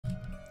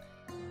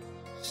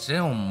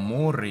Se on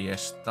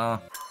morjesta.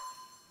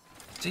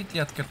 Sitten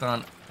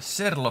jatketaan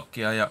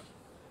Sherlockia ja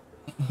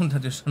mun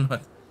täytyy sanoa,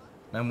 että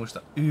mä en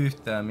muista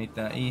yhtään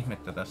mitään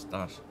ihmettä tästä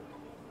taas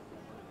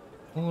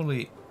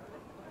oli.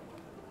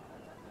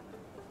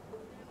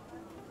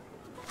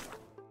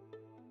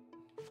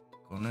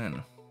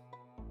 Koneena.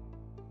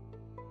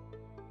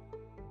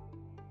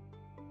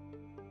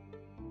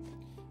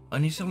 Ai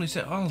niin se oli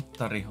se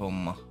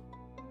alttarihomma.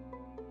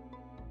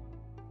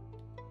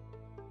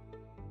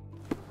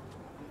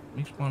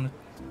 Miksi mä oon nyt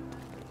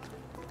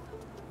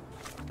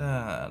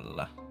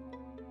täällä?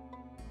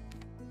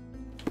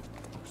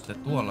 Onko se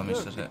tuolla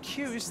missä se...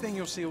 Cutest thing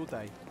you'll see all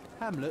day.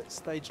 Hamlet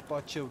staged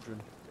by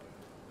children.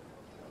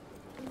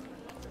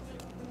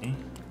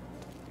 Niin.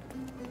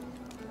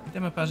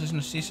 Miten mä pääsin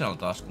sinne sisällä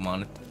taas, kun mä oon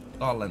nyt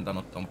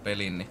tallentanut ton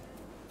pelin, niin...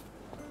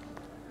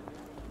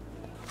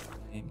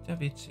 Ei mitä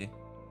vitsi.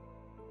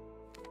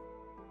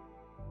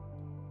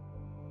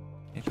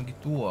 Ei se onkin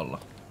tuolla.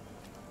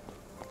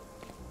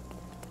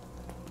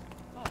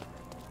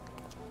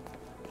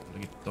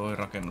 Olikin toi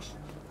rakennus.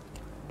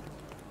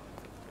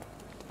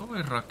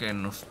 Toi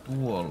rakennus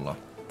tuolla.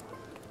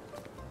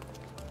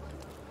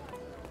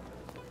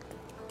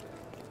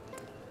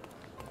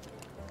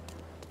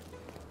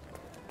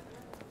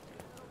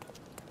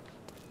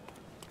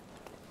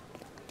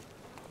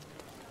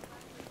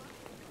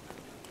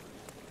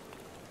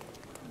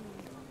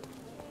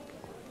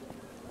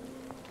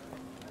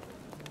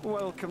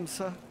 Welcome,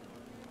 sir.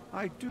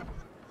 I do.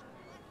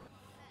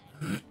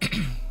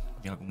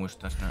 Vielä kun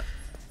muistais nää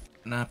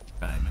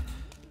näppäimet.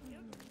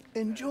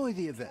 Enjoy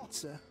the event,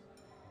 sir.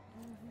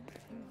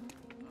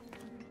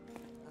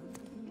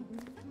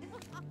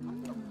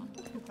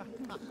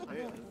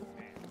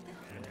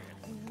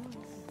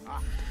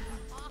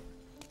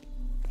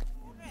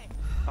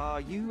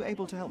 Are you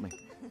able to help me?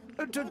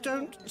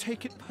 Don't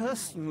take it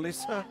personally,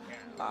 sir.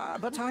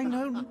 But I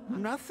know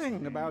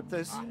nothing about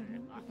this.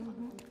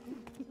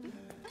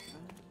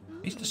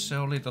 Mistä se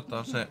oli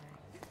se...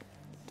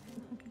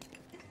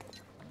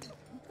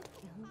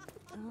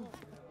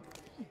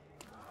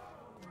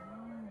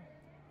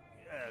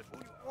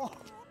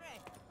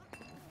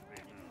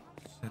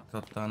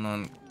 Se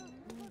noin...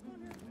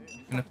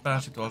 Sinne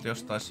pääsi tuolta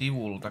jostain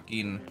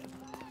sivultakin.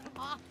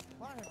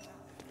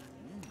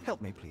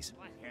 Help me, please.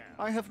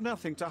 I have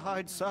nothing to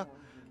hide, sir.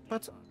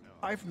 But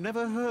I've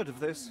never heard of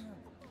this.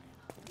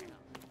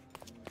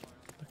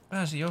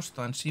 Pääsi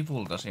jostain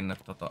sivulta sinne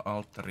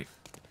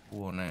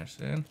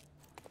alttarihuoneeseen.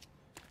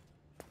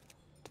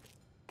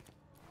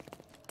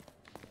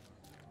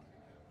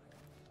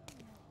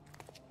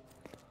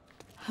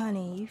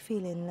 Honey, you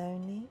feeling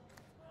lonely?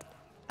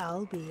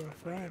 I'll be your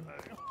friend.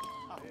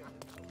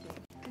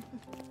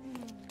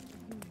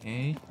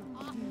 Ei.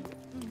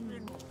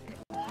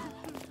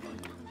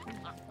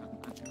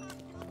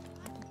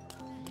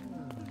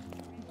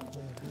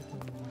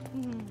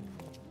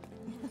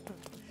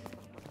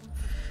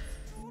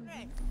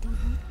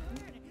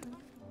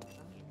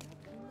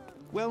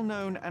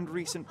 Well-known and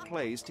recent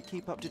plays to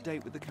keep up to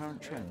date with the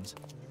current trends.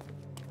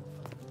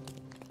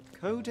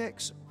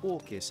 Codex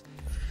Orchis.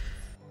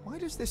 Why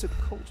does this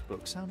occult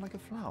book sound like a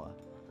flower?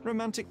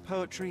 Romantic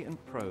poetry and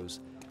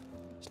prose.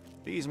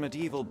 These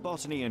medieval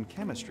botany and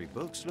chemistry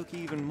books look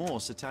even more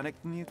satanic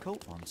than the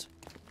occult ones.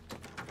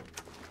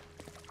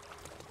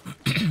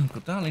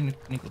 Kun tää oli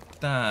nyt niinku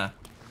tää.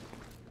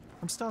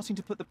 I'm starting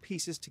to put the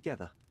pieces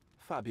together.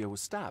 Fabio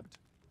was stabbed.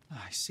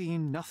 I see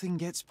nothing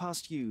gets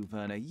past you,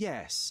 Werner.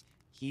 Yes,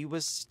 he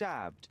was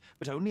stabbed,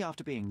 but only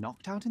after being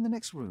knocked out in the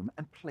next room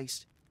and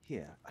placed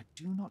here. I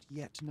do not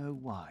yet know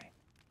why.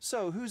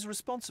 So, who's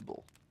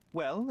responsible?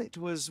 Well, it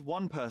was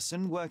one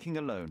person working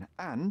alone,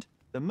 and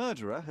the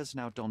murderer has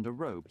now donned a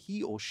robe.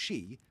 He or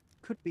she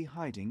could be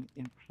hiding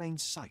in plain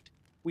sight.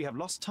 We have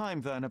lost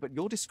time, Werner, but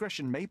your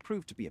discretion may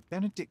prove to be a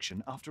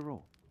benediction after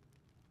all.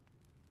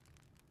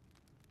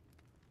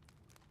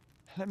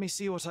 Let me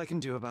see what I can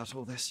do about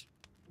all this.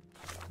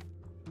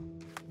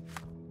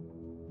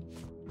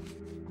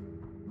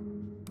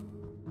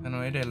 Hän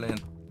on edelleen...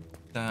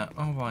 Tää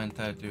avain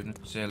täytyy nyt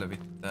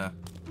selvittää.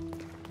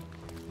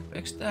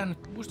 Eiks tää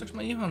nyt... Muistaaks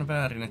mä ihan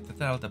väärin, että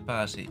täältä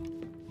pääsi...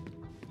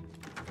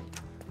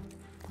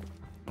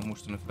 Mä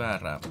muistan nyt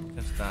väärää.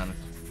 Mitäs tää nyt?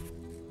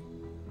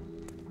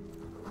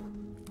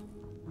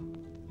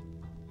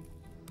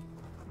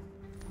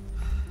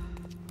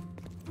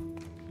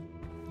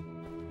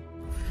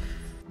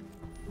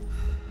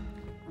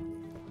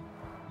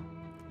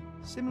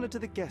 Similar to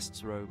the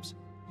guests' robes,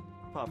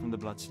 apart from the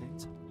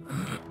bloodstains.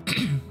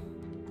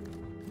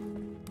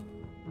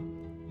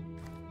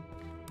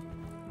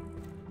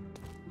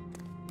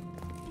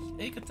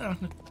 Eikö tää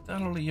nyt...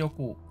 Täällä oli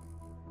joku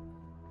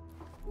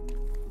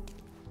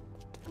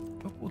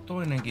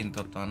toinenkin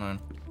noin...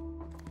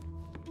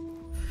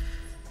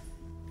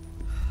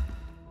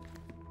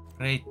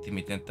 reitti,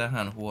 miten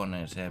tähän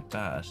huoneeseen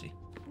pääsi.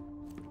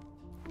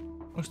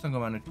 Muistanko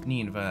mä nyt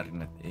niin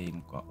väärin, että ei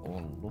muka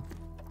ollut?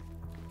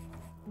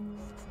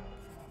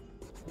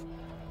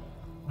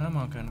 Mä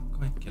oon käynyt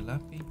kaikki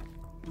läpi.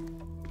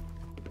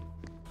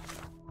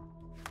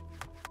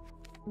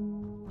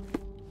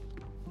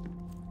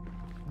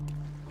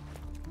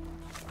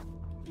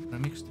 No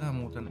miksi tää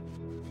muuten...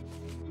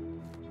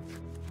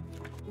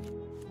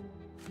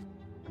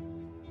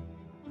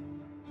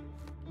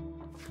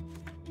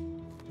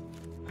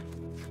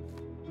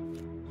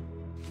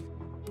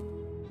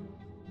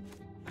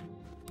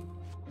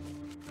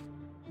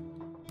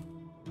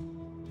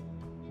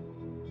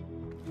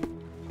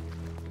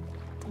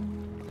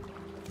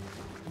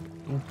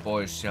 Tuu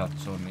pois sieltä,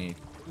 se on niin.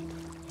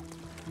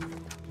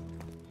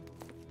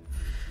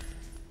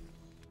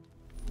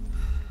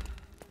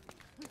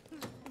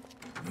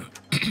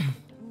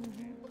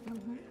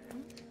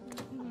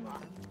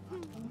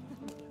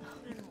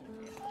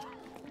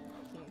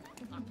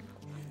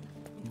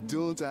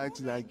 Don't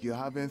act like you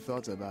haven't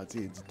thought about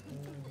it.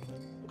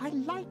 I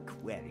like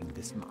wearing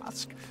this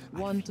mask.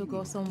 Want to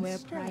go somewhere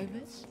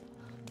private?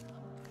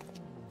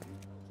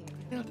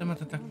 Keltä mä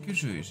tätä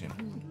kysyisin?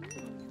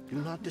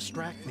 Do not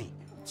distract me.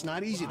 It's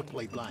not easy to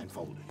play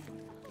blindfolded.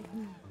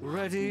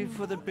 Ready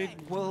for the big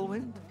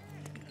whirlwind?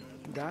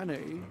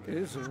 Danny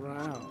is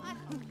around.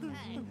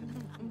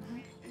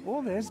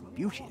 Oh, there's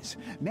beauties.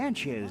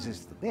 Manches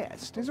is the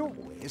best, as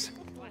always.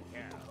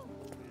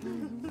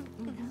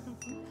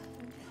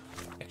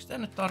 Eikö tää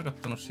nyt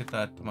tarkoittanut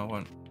sitä, että mä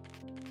voin...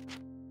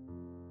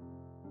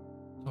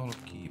 Tuolla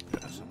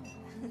kiipeässä.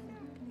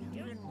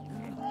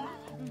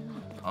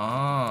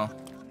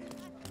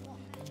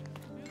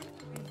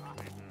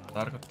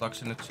 Tarkoittaako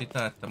se nyt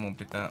sitä, että mun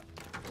pitää...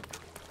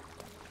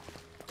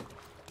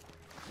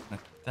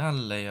 mennä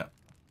tälle ja...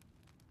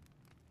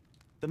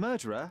 The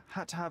murderer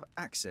had to have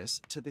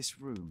access to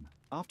this room.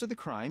 After the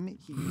crime,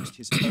 he used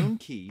his own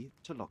key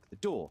to lock the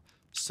door.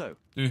 So,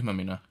 Tyhmä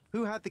minä.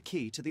 who had the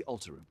key to the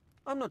altar room?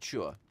 I'm not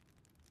sure.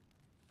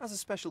 As a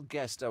special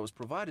guest, I was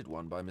provided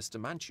one by Mr.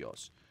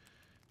 Manchios.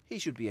 He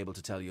should be able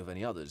to tell you of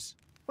any others.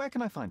 Where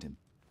can I find him?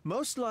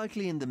 Most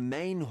likely in the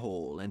main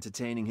hall,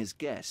 entertaining his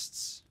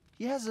guests.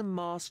 He has a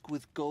mask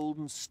with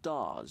golden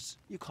stars.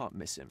 You can't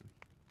miss him.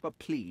 But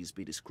please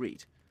be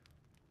discreet.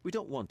 We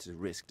don't want to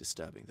risk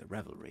disturbing the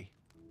revelry.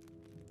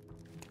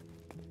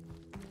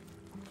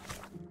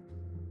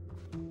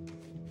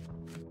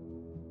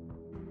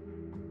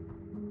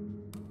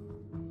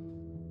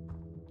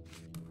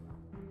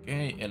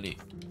 Okei, eli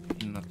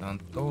hinnataan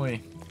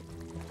toi.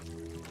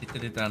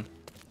 Sitten edetään.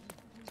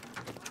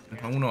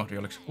 Nyt mä unohdin,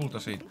 oliko se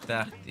kultaisia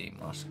tähtiä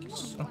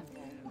maskissa.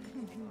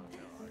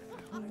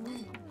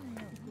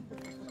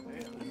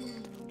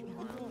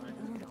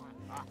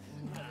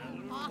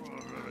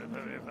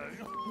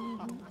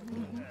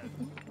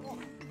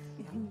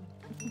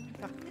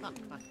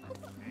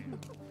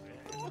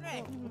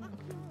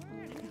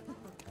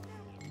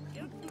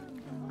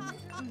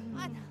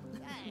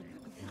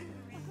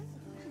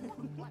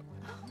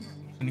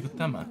 Se niinku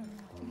tämä.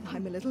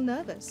 I'm a little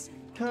nervous.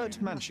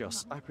 Kurt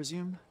Manchios, I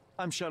presume.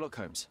 I'm Sherlock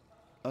Holmes.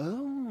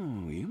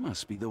 Oh, you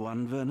must be the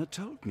one Werner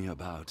told me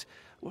about.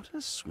 What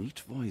a sweet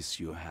voice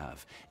you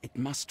have. It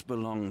must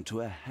belong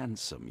to a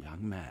handsome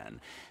young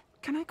man.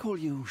 Can I call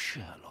you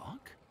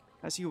Sherlock?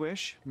 As you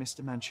wish,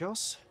 Mr.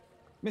 Manchios.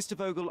 Mr.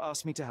 Vogel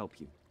asked me to help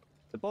you.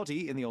 The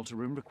body in the altar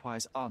room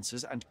requires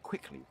answers, and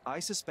quickly. I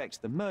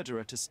suspect the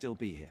murderer to still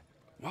be here.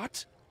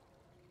 What?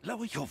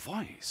 Lower your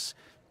voice.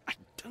 I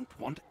don't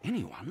want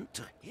anyone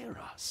to hear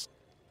us.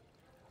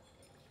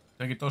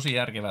 Jotenkin tosi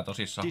järkevää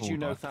tosissaan Did you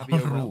know huutaa. Fabio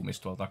On well? ruumis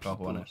tuolla People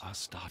takahuoneessa. are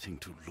starting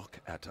to look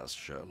at us,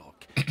 Sherlock.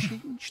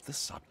 Change the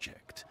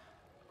subject.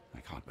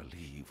 I can't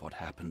believe what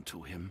happened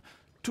to him.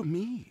 To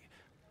me.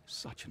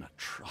 Such an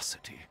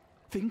atrocity.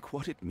 Think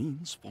what it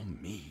means for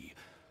me.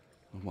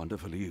 A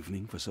wonderful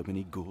evening for so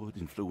many good,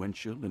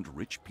 influential, and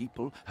rich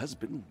people has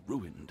been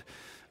ruined.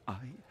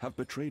 I have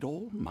betrayed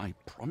all my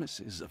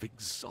promises of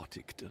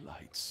exotic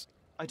delights.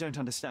 I don't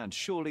understand.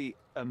 Surely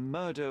a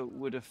murder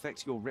would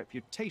affect your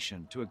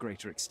reputation to a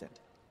greater extent.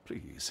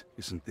 Please,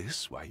 isn't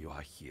this why you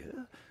are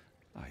here?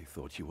 I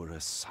thought you were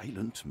a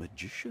silent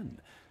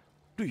magician.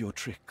 Do your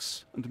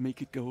tricks and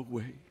make it go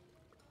away.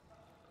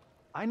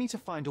 I need to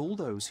find all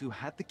those who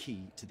had the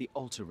key to the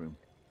altar room.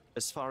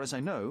 As far as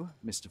I know,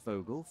 Mr.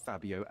 Vogel,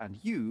 Fabio, and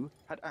you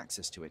had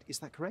access to it. Is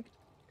that correct?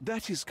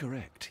 That is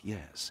correct,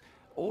 yes.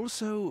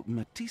 Also,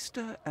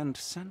 Matista and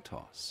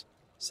Santos.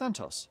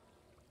 Santos?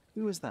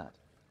 Who is that?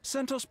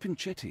 Santos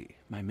Pinchetti,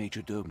 my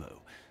major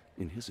domo,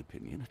 in his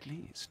opinion at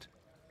least.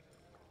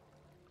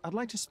 I'd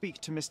like to speak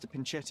to Mr.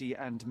 Pinchetti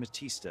and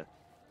Matista.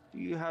 Do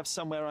you have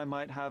somewhere I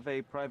might have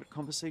a private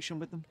conversation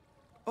with them?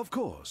 Of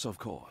course, of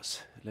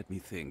course. Let me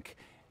think.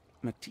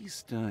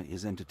 Matista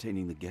is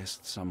entertaining the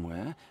guests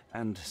somewhere,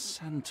 and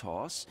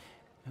Santos...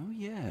 Oh,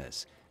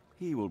 yes.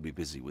 He will be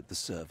busy with the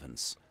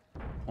servants.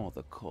 Or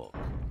the cook.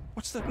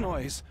 What's that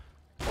noise?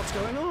 What's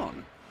going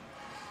on?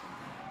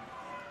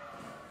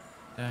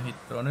 Mitä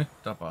hittoa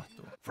nyt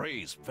tapahtuu?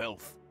 Freeze,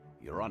 filth.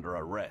 You're under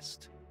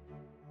arrest.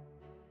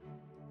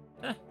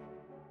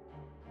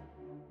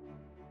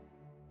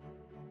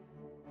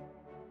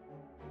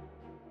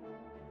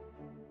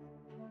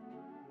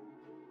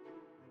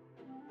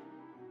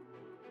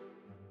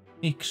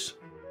 Miksi?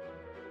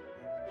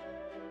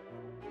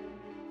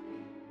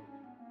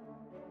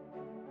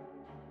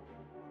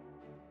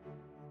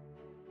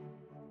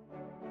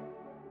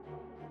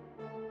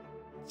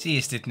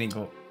 siistit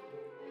niinku...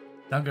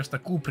 Tää onko sitä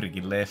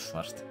Kubrickin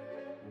leffasta?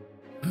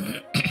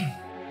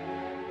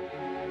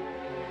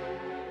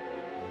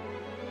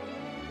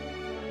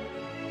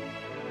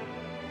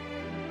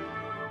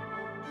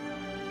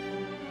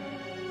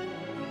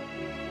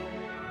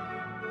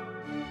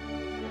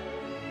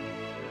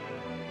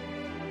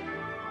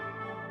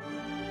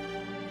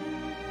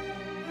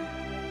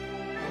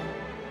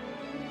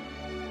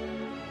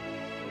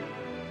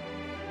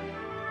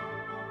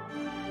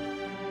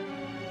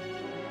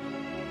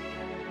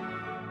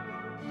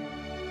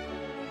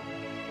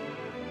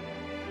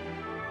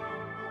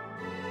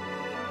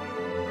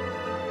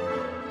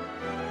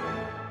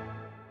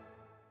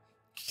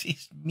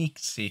 Siis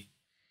miksi?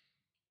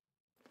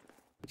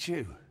 It's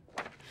you.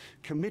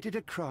 Committed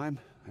a crime,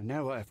 and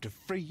now I have to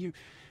free you,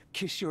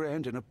 kiss your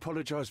hand, and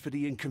apologize for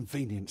the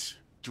inconvenience.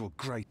 You're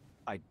great.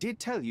 I did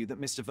tell you that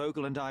Mr.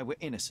 Vogel and I were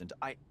innocent.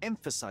 I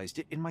emphasized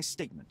it in my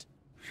statement.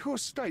 Your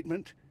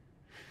statement?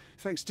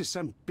 Thanks to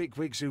some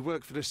bigwigs who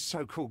work for the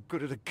so-called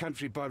good of the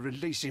country by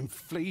releasing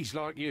fleas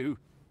like you.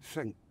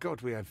 Thank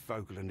God we have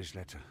Vogel in this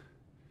letter.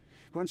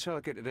 Once I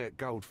get to that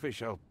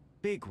goldfish, I'll...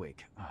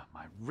 Bigwig? Oh,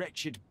 my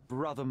wretched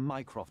brother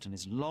Mycroft and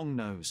his long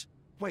nose.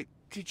 Wait,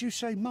 did you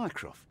say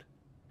Mycroft?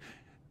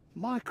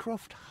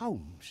 Mycroft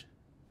Holmes?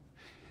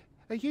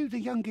 Are you the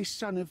youngest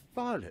son of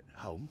Violet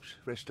Holmes,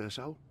 rest her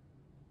soul?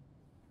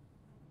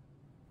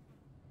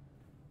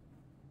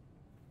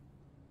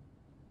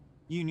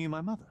 You knew my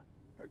mother?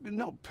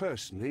 Not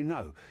personally,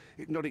 no.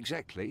 Not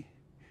exactly.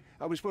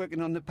 I was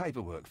working on the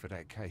paperwork for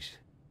that case.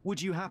 Would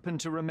you happen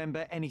to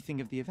remember anything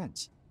of the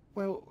events?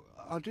 Well,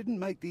 I didn't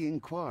make the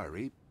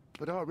inquiry,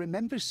 but I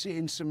remember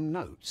seeing some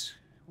notes.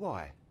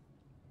 Why?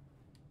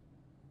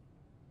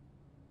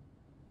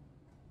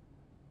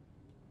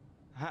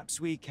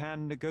 Perhaps we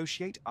can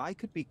negotiate. I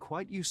could be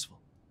quite useful.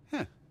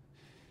 Huh.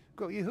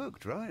 Got you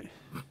hooked, right?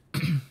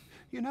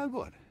 You know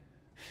what?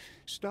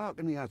 Stark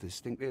and the others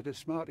think they're the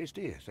smartest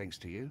here, thanks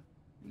to you.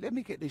 Let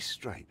me get this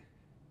straight.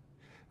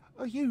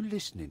 Are you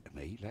listening to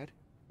me, lad?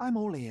 I'm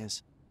all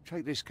ears.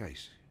 Take this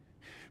case.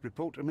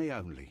 Report to me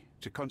only,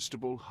 to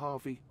Constable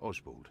Harvey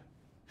Oswald.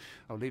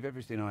 I'll leave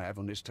everything I have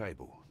on this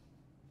table.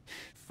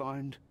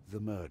 Find the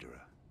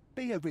murderer.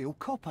 Be a real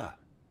copper.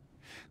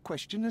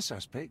 Question the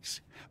suspects,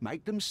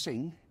 make them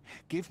sing,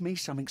 give me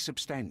something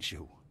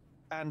substantial.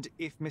 And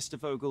if Mr.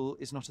 Vogel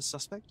is not a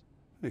suspect?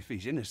 If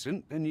he's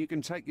innocent, then you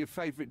can take your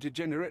favourite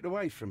degenerate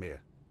away from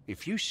here.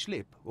 If you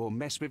slip or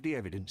mess with the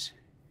evidence,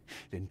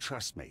 then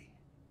trust me,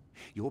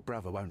 your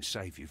brother won't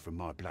save you from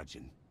my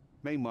bludgeon.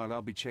 Meanwhile,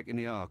 I'll be checking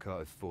the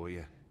archive for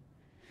you.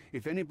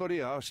 If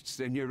anybody asks,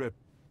 then you're a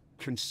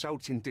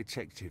consulting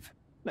detective.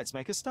 Let's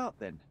make a start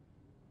then,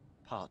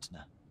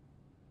 partner.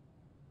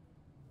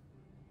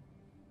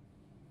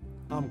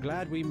 I'm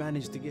glad we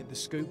managed to get the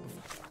scoop.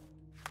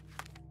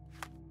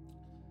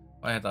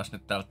 Vaihdetaan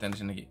nyt täältä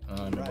ensinnäkin.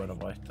 Me voidaan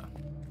vaihtaa.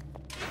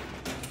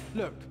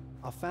 Look,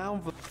 I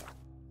found the...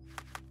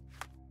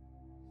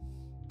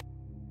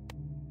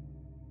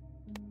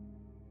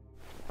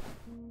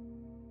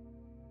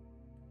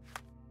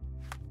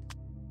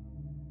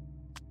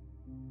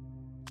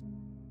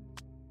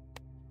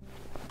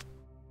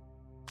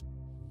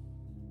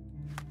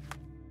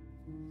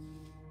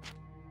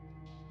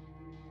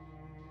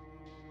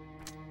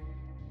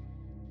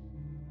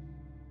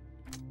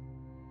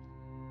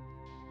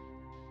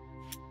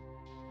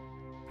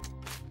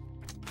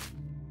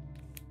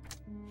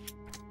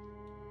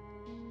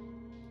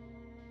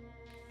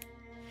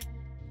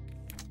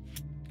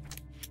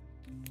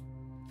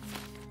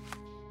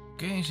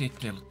 Okei, siitä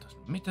ei ollut taas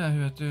mitään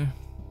hyötyä.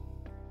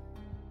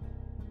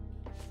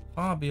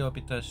 Fabio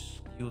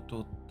pitäisi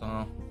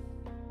jututtaa.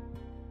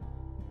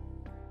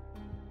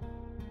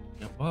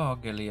 Ja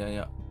Vaagelia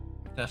ja...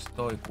 Mitäs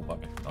toi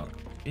kuvake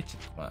tarkoittaa?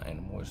 Vitsit kun mä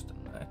en muista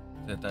näitä.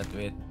 Se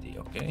täytyy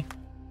etsiä, okei.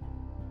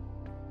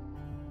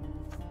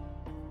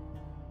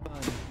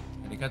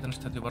 Eli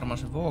käytännössä täytyy varmaan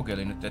se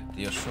Vogeli nyt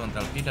etsiä, jos se on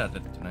täällä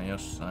pidätettynä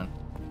jossain.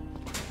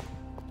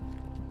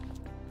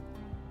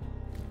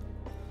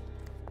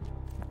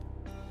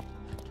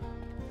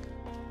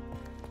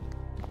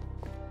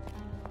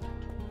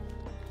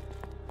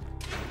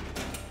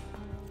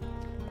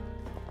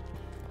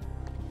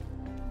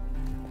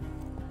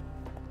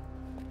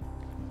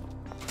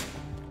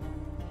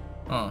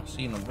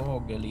 Siinä on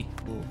Vogeli.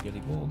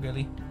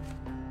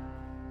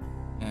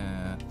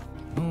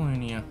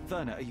 Noin ja...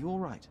 Werner, are you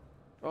all right?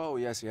 Oh,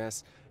 yes,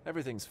 yes.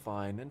 Everything's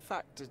fine. In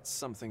fact, it's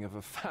something of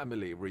a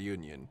family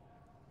reunion.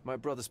 My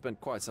brother spent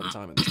quite some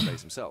time in this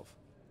place himself.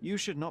 You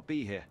should not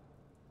be here.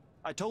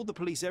 I told the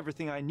police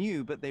everything I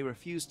knew, but they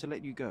refused to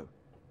let you go.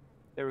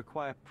 They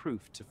require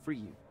proof to free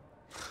you.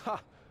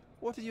 Ha!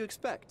 What did you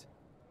expect?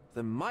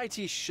 The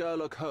mighty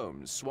Sherlock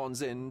Holmes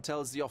swans in,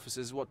 tells the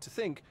officers what to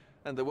think,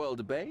 and the world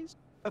obeys?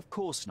 Of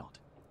course not.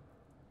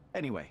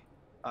 Anyway,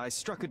 I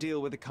struck a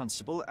deal with the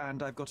constable,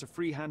 and I've got a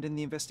free hand in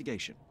the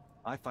investigation.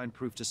 I find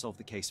proof to solve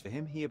the case for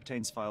him. He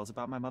obtains files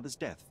about my mother's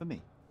death for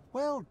me.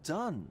 Well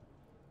done.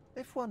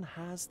 If one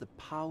has the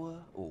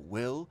power or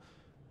will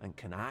and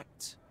can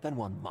act, then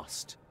one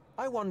must.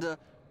 I wonder,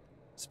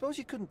 Suppose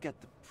you couldn't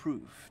get the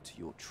proof to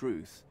your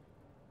truth.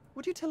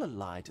 Would you tell a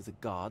lie to the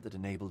God that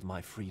enabled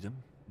my freedom,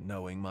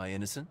 knowing my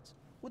innocence?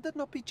 Would that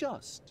not be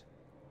just?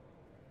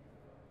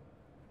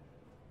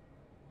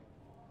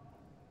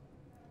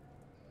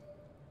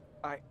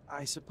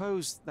 I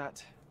suppose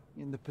that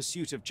in the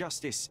pursuit of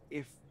justice,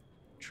 if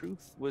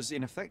truth was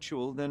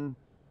ineffectual, then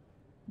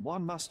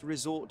one must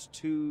resort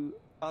to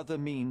other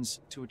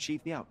means to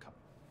achieve the outcome.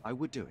 I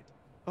would do it.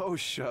 Oh,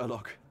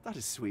 Sherlock, that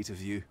is sweet of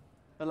you.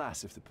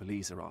 Alas, if the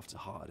police are after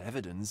hard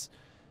evidence,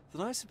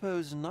 then I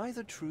suppose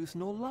neither truth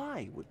nor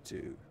lie would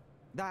do.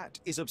 That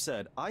is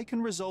absurd. I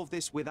can resolve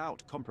this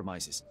without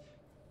compromises.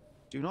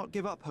 Do not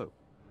give up hope.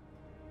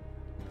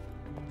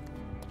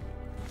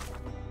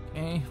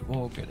 Okei,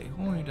 vookeli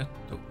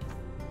hoidettu.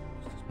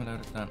 Mistäs me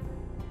löydetään?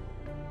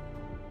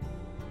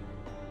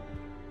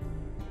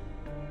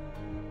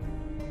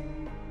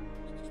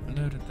 Mistäs me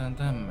löydetään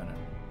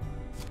tämmönen?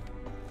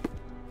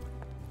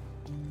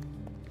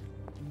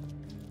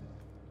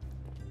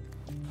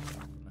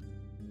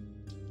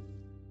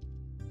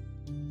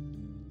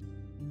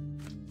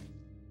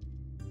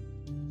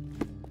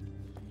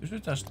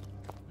 Kysytäs,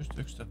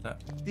 pystyykö tätä?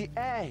 The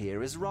air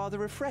here is rather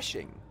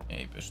refreshing.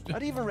 Ei pysty.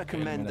 I'd even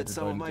recommend that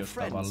some of my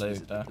friends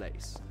visit the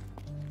place.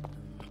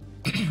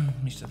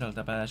 Mistä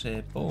tältä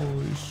pääsee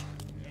pois?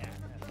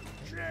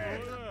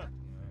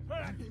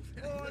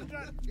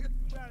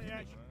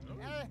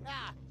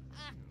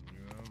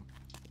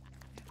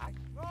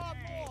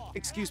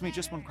 Excuse me,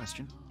 just one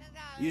question.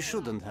 You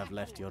shouldn't have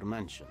left your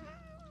mansion.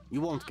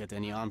 You won't get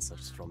any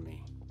answers from me.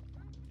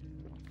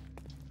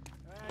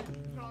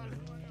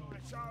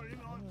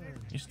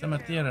 Mistä mä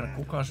tiedän,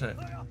 kuka se...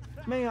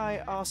 May I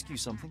ask you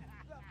something?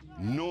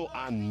 No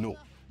and no.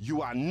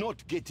 You are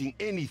not getting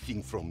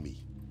anything from me.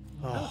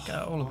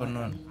 Älkää olko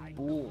noin.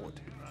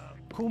 Bored.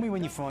 Call me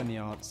when you find the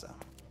answer.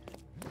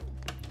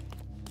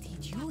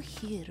 Did you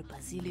hear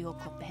Basilio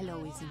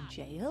Copello is in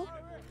jail?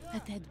 A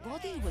dead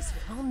body was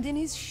found in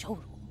his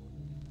showroom.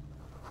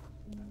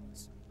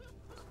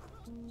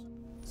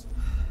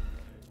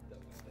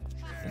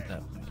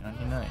 Tätä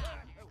mennään näin.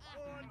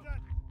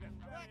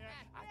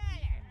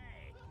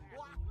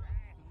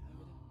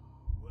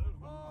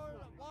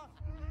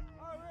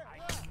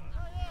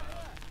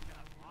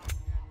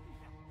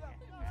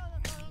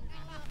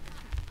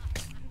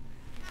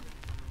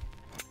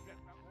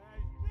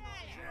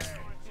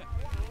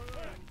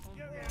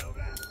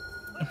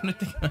 Nyt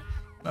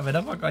mä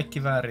vedän vaan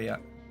kaikki väärin ja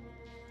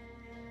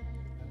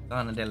tää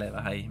on edelleen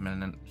vähän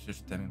ihmeellinen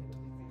systeemi.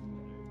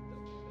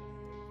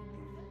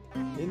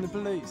 In the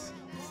police.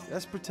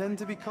 Let's pretend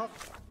to be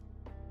cops.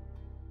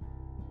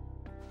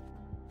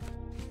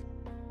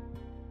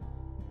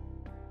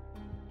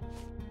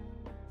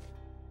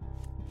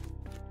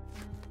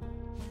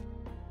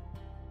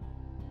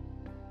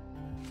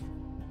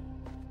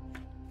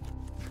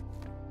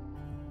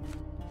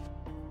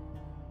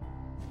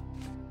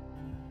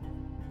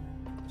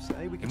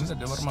 Ja mun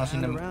täytyy varmaan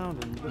sinne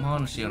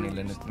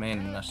mansionille nyt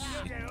mennä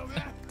sitten.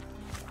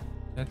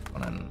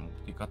 Hetkonen,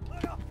 piti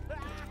katsoa.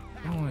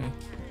 Oi.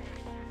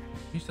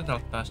 Mistä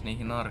täältä pääs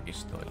niihin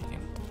arkistoihin?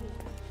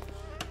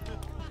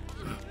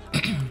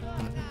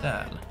 On ne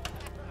täällä.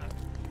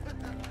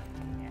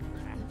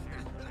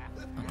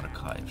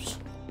 Archives.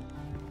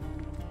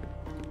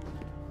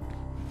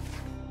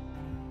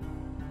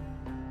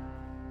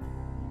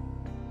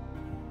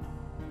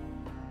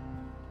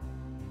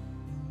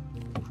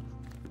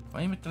 Mä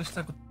ihmettelin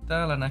sitä, kun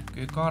täällä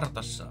näkyy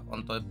kartassa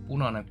on toi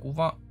punainen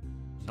kuva,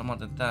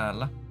 samaten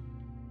täällä.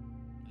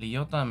 Eli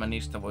jotain mä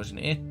niistä voisin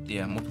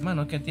etsiä, mutta mä en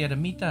oikein tiedä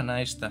mitä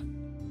näistä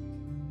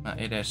mä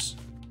edes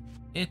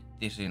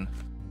etsisin.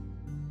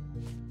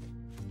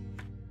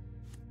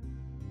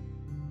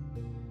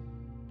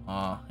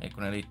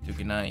 Eikö ne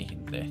liittyykin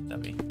näihin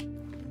tehtäviin.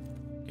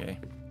 Okei.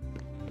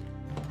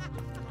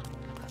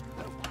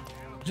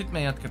 Sitten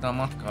me jatketaan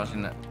matkaa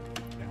sinne.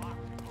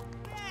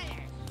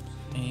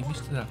 Ei,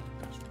 mistä tää?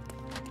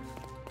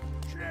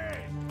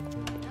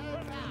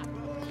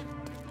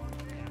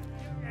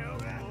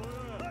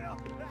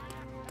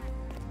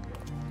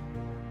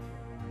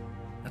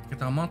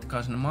 Jatketaan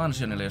matkaa sinne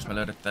mansionille, jos me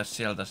löydettäisiin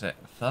sieltä se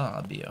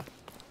Fabio.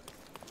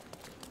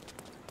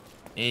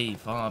 Ei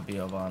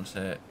Fabio, vaan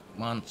se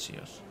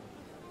Mansios.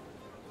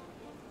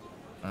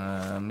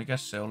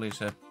 Mikäs se oli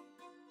se?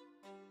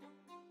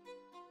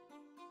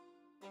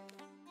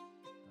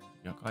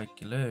 Ja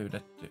kaikki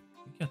löydetty.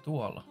 Mikä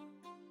tuolla?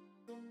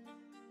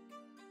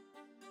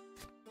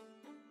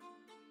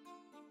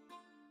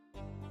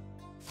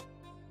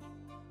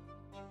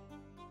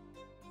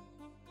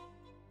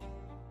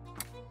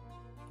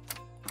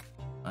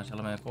 Ai, siellä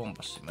on meidän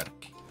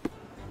kompassimerkki.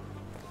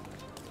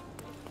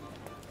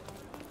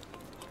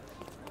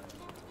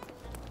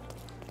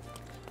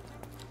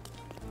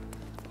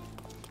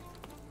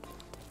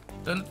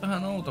 Tää on nyt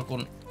vähän outo,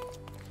 kun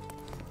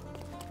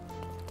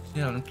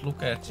siellä nyt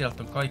lukee, että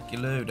sieltä on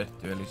kaikki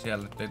löydetty, eli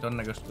siellä nyt ei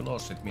todennäköisesti ole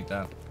sit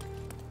mitään.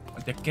 Mä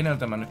en tiedä,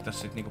 keneltä mä nyt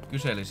tässä sit niinku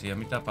kyselisin ja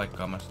mitä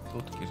paikkaa mä sit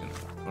tutkisin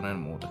koneen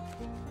muuten.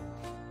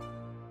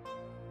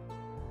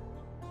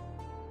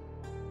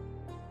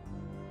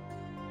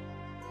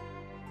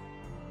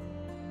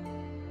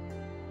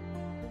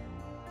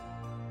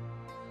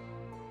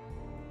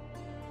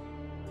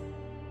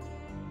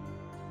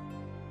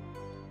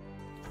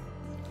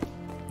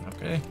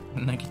 Okei,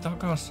 mennäänkin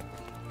takas.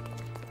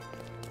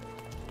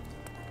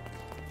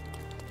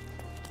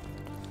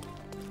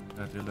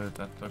 Täytyy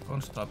löytää tuo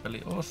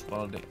konstaapeli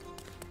Osvaldi.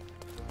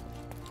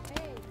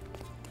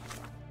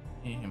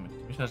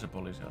 Ihmettä, missä se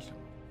poliisiasema?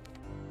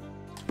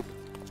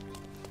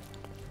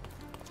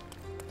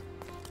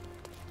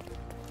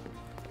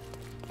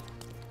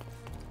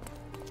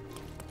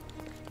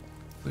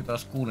 Tuli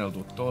taas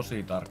kuunneltu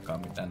tosi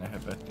tarkkaan, mitä ne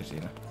höpötti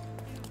siinä.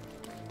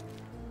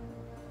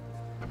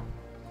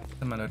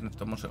 Sitten mä löydän nyt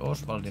tommosen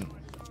Osvaldin.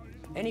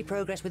 Any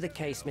progress with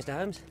the case, Mr.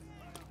 Holmes?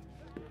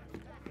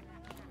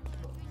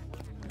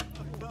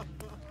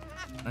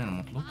 Näin,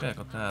 mutta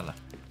lukeeko täällä?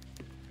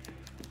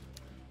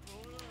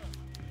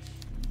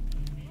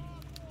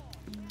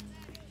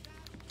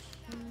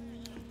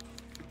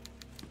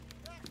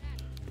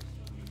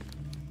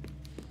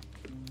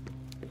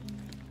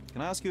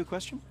 Can I ask you a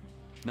question?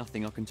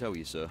 Nothing I can tell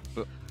you, sir,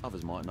 but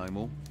others might know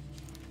more.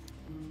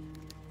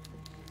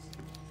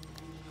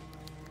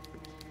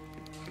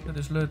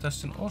 Täytyis löytää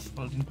sen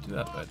Osvaldin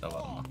työpöytä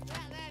varmaan.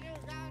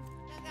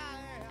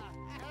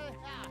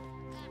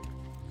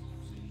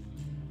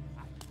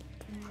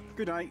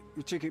 Good night.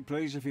 Your ticket,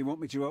 please, if you want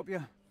me to help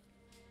you.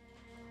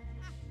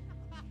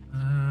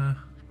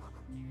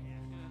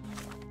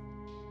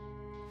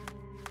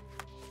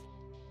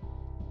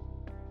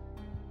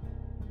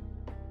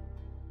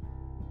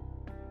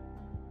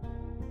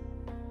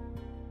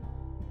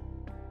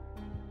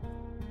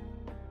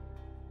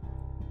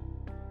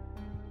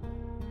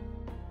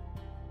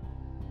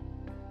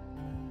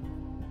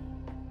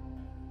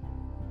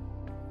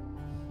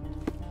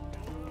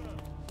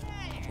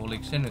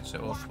 Oliko se nyt se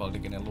Osvaldi,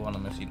 kenen luona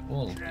me siinä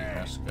oltiin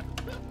äsken?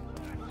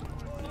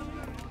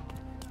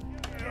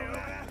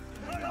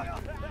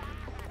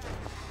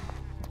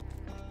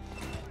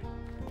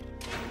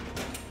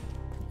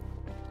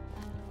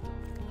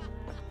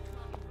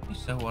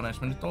 Missä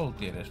huoneessa me nyt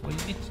oltiin edes? Voi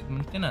vitsi, mä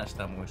nyt enää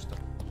sitä muista.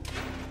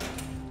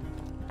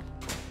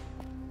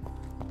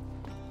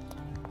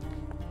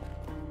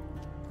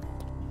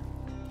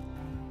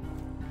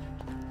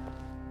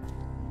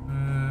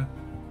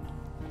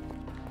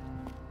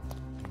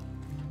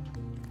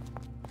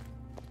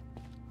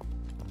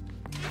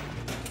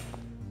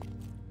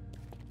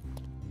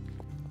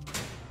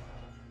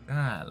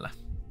 Täällä.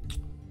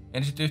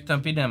 En sit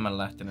yhtään pidemmän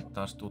lähtenyt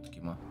taas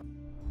tutkimaan.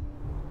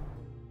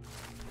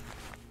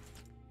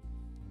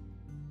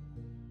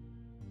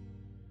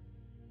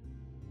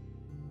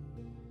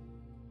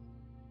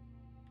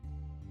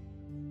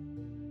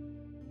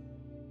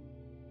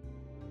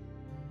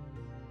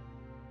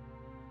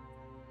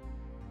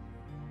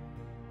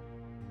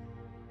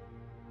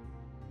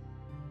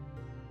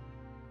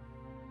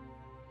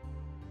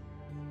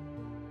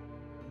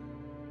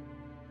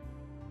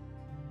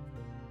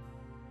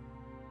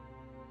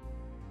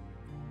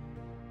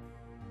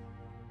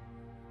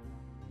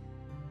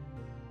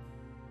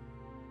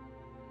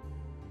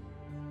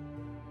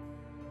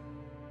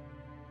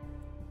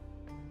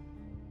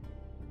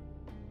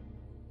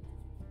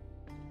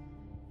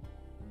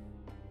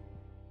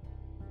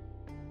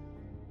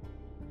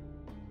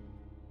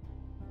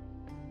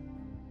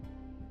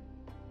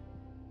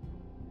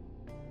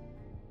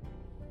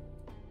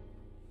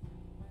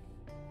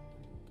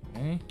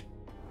 Okay.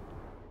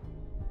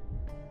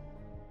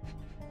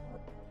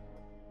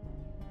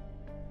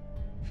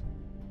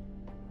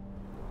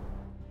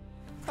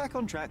 Back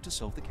on track to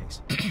solve the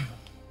case.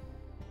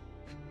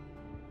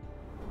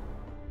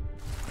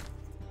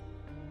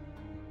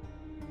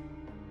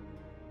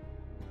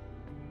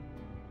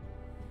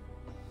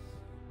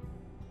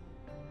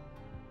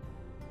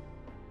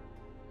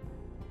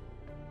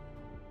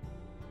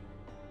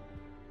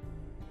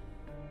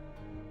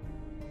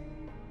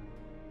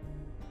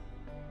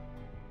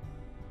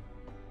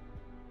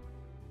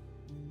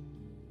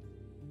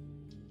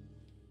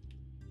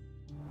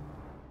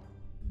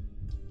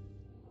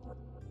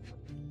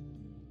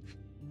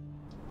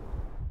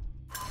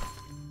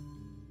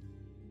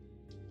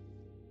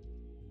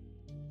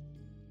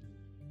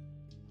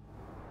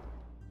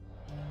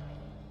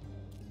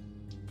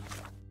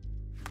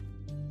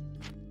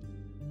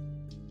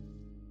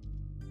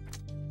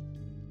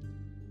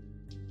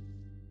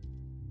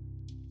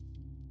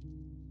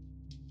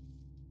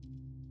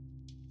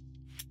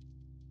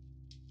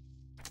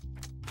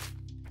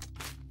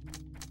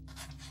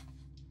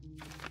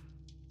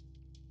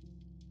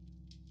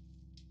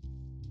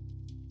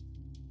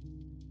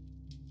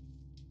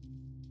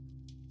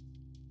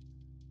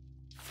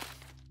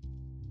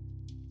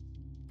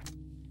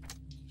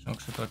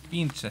 Onko se toi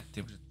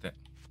pintsetti sitten?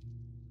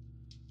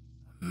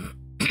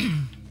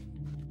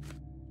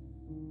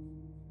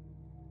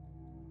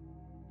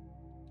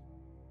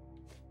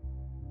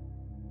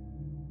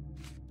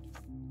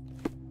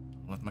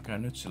 Mä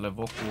käyn nyt sille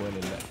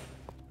vokuelille.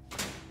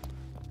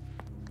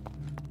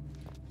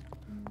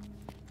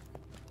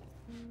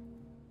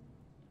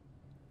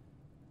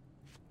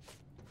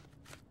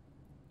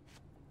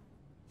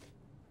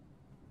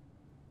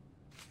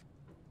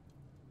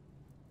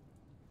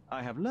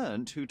 I have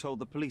learned who told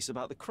the police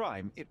about the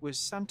crime. It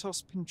was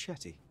Santos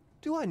Pinchetti.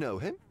 Do I know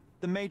him?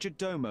 The major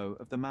domo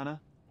of the manor.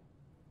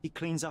 He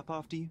cleans up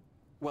after you?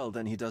 Well,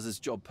 then he does his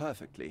job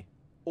perfectly.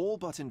 All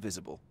but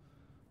invisible.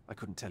 I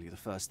couldn't tell you the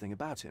first thing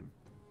about him.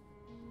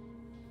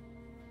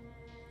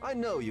 I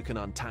know you can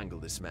untangle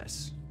this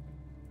mess.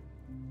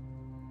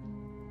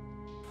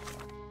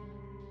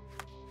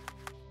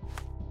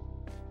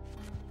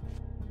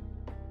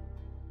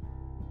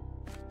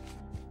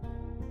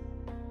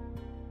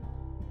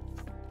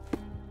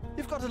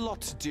 You've got a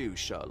lot to do,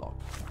 Sherlock.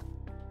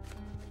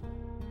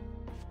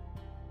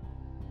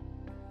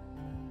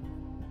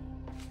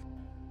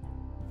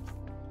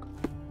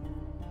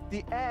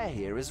 The air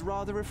here is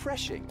rather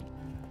refreshing.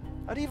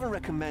 I'd even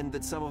recommend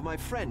that some of my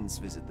friends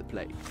visit the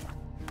place.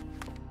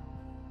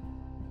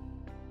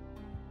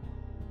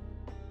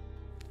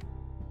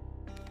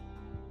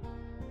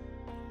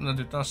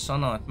 Täytyy taas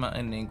sanoa, että mä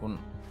en niin kuin...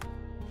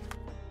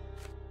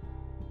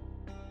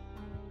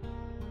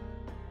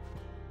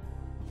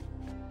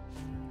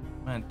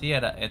 Mä en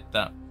tiedä,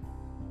 että...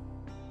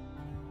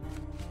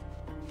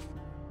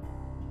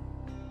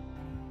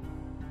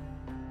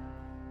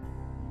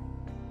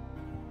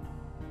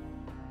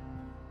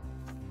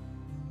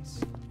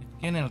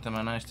 Keneltä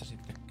mä näistä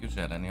sitten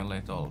kyselen,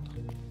 jollei tolta?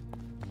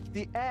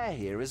 The air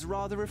here is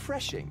rather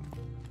refreshing.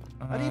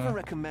 I'd even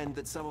recommend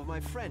that some of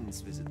my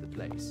friends visit the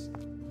place.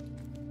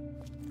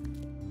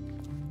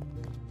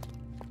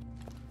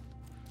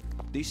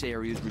 This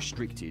area is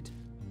restricted.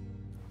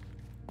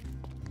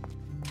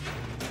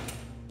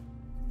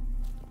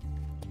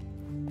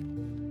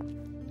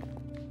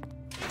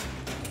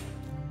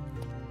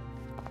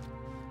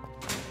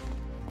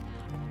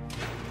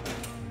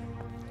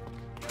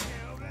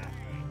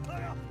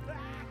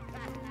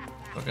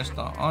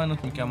 Oikeastaan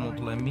ainut mikä mulle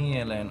tulee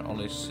mieleen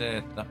olisi se,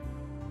 että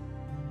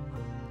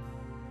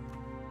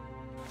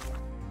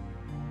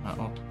mä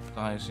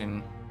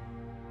ottaisin...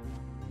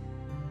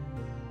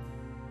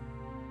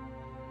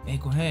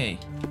 Eiku hei!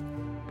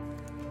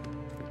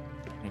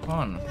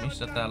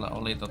 Missä täällä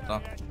oli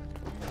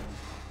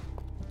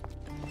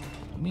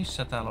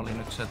Missä täällä oli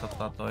nyt se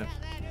toi...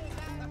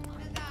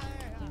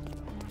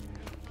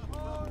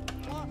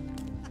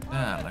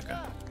 Täälläkö?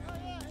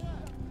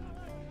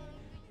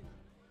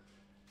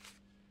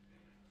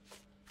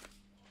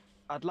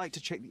 I'd like to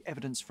check the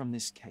evidence from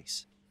this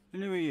case.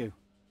 And who are you?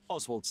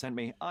 Oswald sent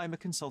me. I'm a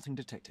consulting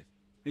detective.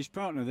 His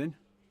partner, then?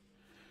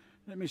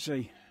 Let me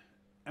see.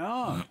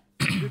 Ah,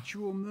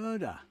 ritual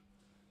murder.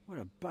 What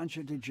a bunch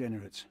of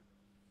degenerates.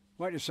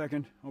 Wait a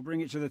second, I'll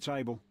bring it to the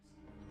table.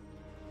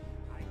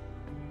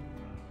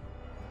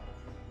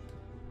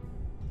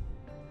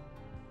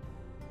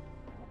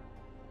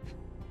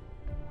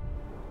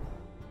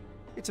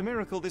 It's a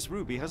miracle this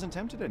ruby hasn't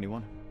tempted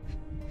anyone.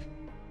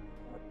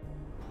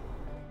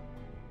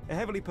 A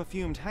heavily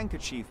perfumed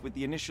handkerchief with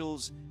the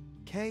initials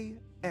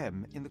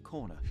KM in the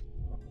corner.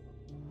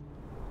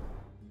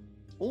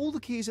 All the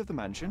keys of the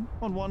mansion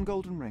on one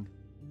golden ring.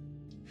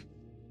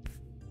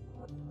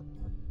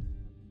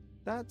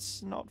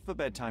 That's not for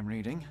bedtime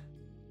reading.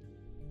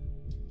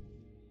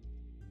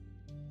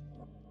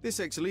 This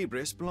ex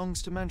libris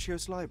belongs to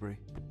Manchio's library.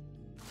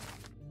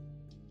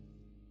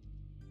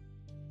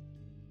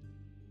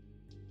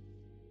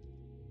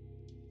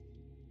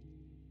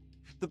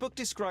 The book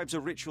describes a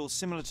ritual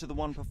similar to the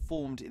one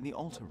performed in the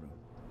altar room.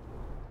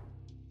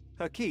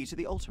 Her key to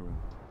the altar room.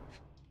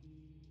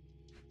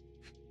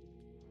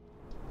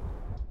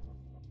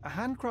 A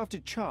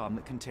handcrafted charm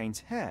that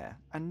contains hair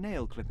and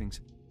nail clippings.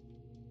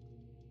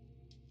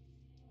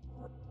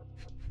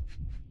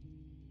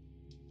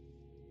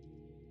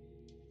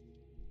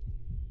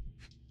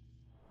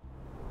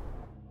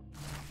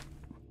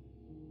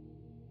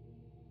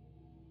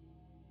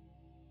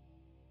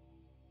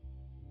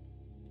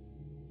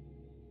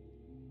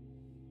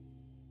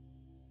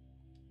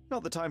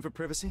 Not the time for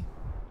privacy.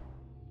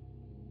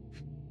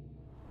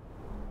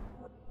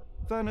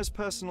 Werner's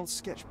personal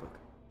sketchbook.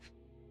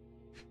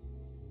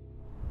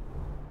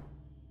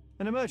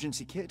 An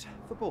emergency kit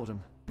for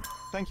boredom.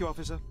 Thank you,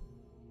 officer.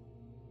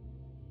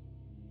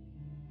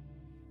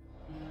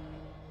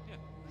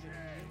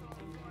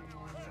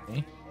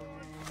 Okei.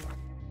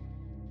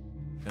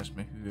 Mitäs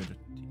me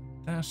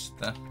hyödyttiin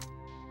tästä?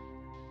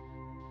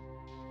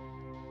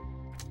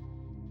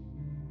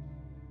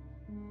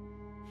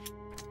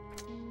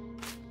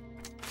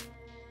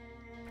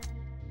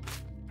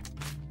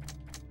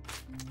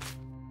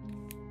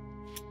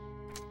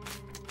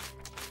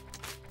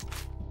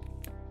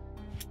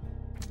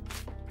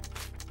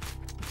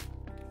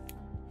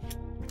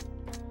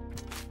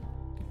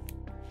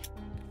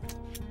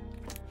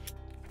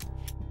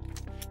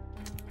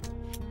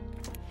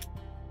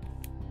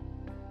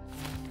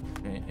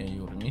 Ei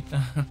juuri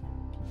mitään.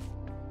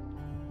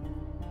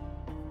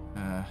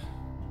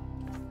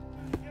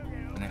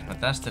 Meneekö mä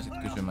tästä sit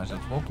kysymään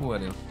sieltä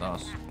Vokuelilta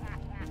taas?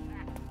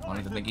 Mä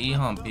olin jotenkin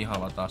ihan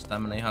pihalla taas.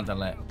 Tämmönen ihan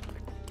tälleen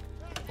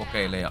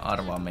kokeile ja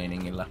arvaa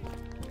meiningillä.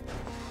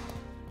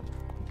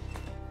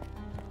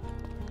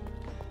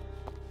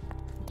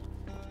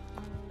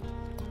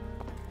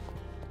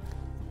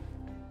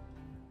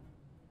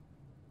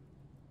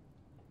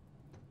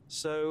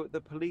 So the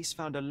police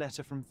found a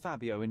letter from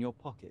Fabio in your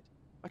pocket.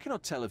 I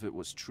cannot tell if it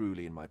was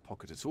truly in my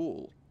pocket at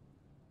all.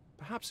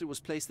 Perhaps it was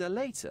placed there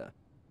later.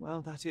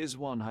 Well, that is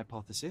one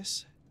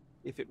hypothesis.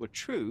 If it were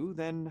true,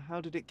 then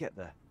how did it get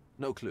there?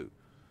 No clue.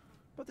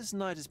 But this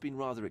night has been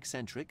rather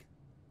eccentric.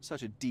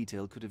 Such a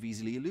detail could have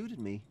easily eluded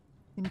me.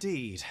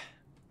 Indeed.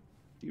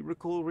 Do you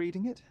recall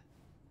reading it?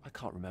 I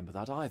can't remember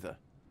that either.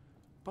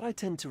 But I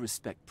tend to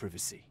respect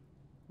privacy.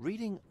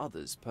 Reading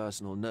others'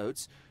 personal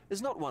notes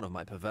is not one of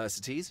my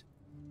perversities.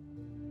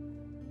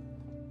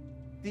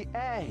 The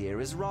air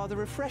here is rather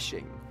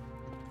refreshing.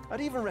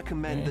 I'd even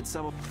recommend that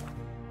some of...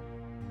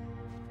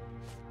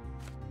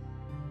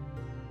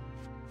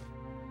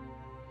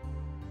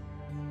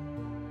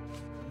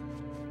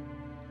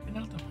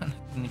 Keneltä mä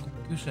nyt niinku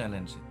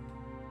kyselen sit?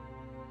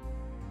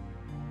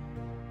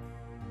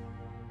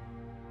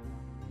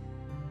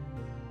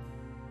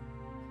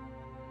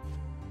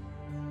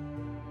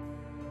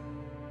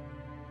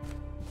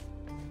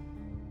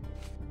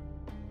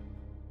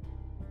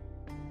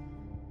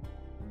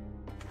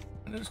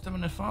 Jos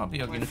tämmönen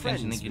Fabiokin nyt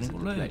ensinnäkin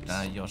niinku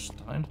löytää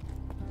jostain.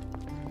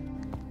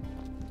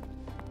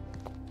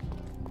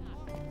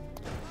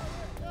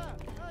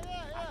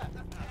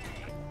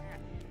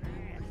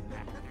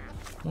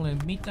 Mulla ei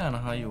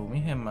mitään hajuu,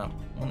 mihin mä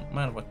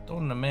en voi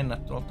tonne mennä,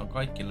 tuolta on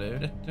kaikki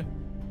löydetty.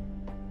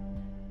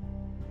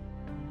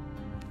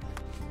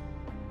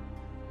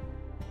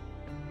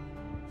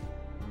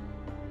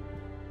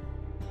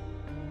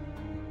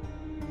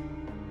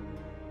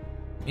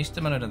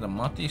 Mistä mä löydän tän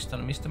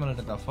Matistan? Mistä mä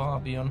löydän tän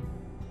Fabion?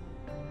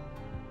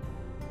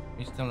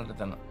 Mistä mä löydän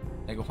tän...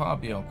 Eikö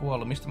Fabio on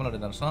kuollut? Mistä mä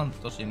löydän tän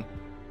Santosin?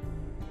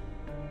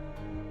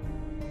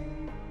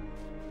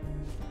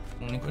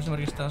 Niin kuin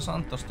esimerkiksi tää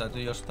Santos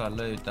täytyy jostain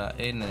löytää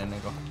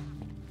ennen kuin...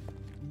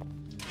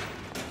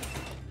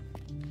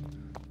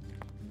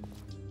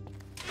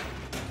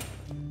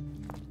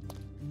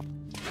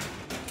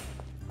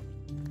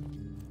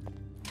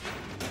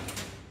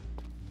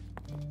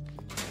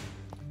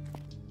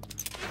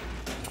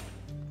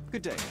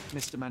 Good day,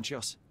 Mr.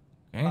 Manchios.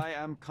 Okay. I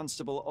am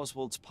Constable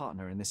Oswald's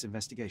partner in this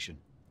investigation.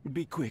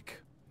 Be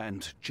quick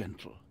and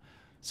gentle.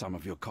 Some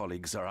of your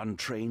colleagues are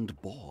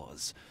untrained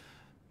bores.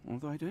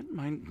 Although I don't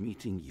mind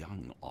meeting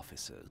young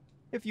officers.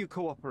 If you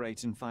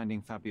cooperate in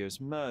finding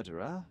Fabio's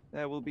murderer,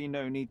 there will be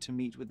no need to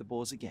meet with the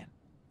Boers again.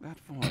 That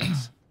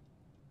voice.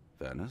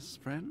 Werner's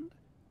friend?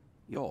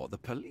 You're the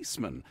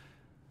policeman.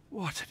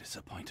 What a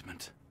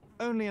disappointment.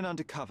 Only an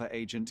undercover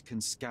agent can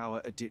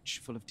scour a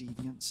ditch full of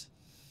deviants.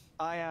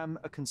 I am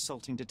a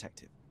consulting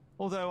detective,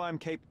 although I'm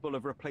capable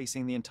of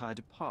replacing the entire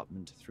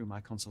department through my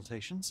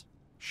consultations.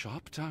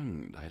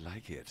 Sharp-tongued, I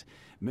like it.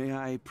 May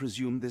I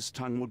presume this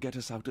tongue will get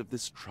us out of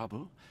this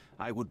trouble?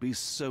 I would be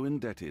so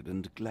indebted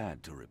and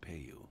glad to repay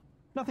you.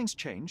 Nothing's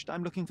changed.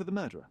 I'm looking for the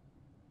murderer.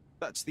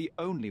 That's the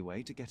only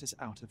way to get us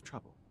out of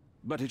trouble.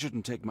 But it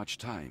shouldn't take much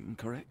time,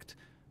 correct?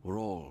 We're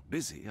all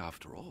busy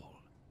after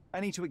all. I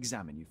need to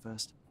examine you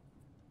first.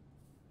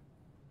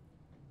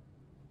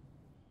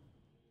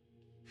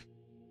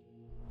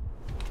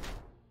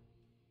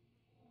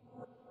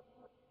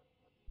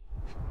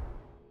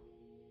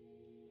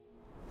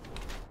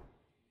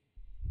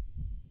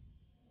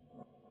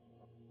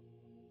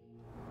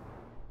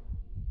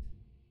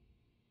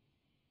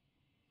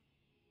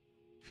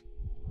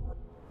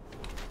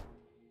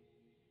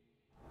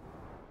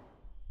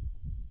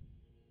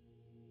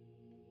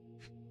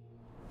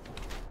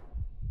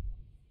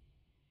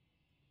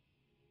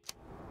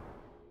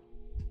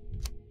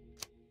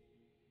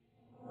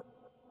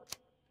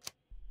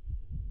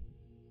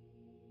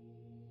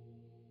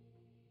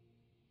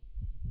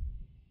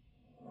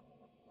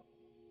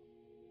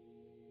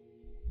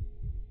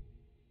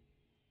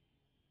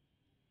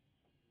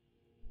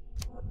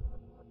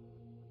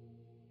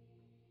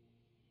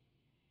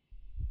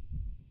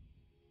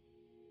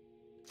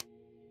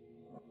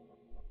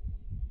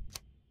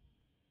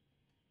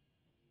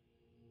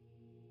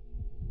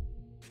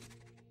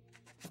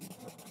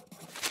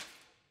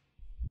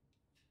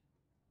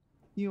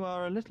 You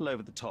are a little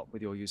over the top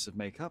with your use of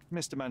makeup,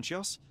 Mr.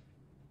 Manchios.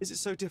 Is it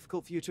so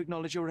difficult for you to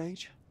acknowledge your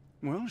age?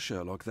 Well,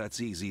 Sherlock,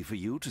 that's easy for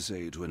you to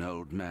say to an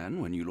old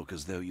man when you look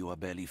as though you are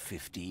barely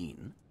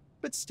 15.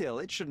 But still,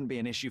 it shouldn't be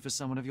an issue for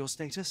someone of your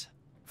status.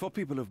 For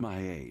people of my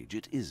age,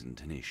 it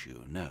isn't an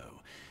issue,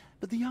 no.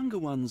 But the younger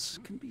ones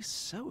can be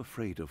so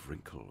afraid of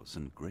wrinkles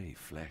and grey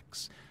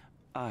flecks.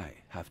 I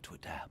have to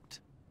adapt.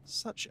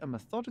 Such a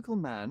methodical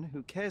man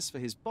who cares for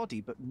his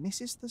body but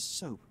misses the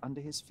soap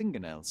under his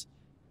fingernails.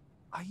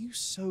 Are you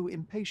so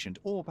impatient,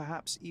 or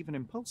perhaps even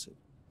impulsive?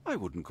 I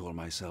wouldn't call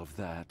myself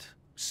that.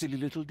 Silly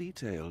little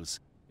details.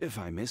 If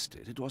I missed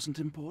it, it wasn't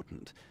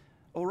important.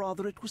 Or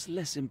rather, it was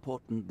less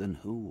important than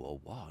who or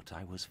what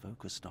I was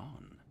focused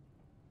on.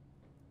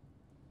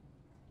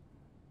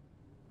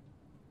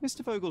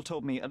 Mr. Vogel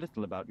told me a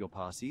little about your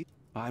party.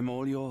 I'm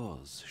all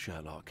yours,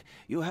 Sherlock.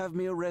 You have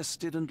me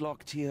arrested and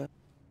locked here.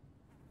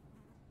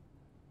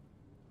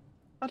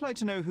 I'd like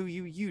to know who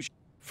you usually...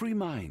 Free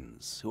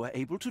minds who are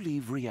able to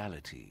leave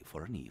reality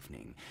for an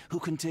evening, who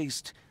can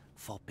taste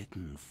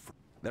forbidden fruit.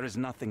 There is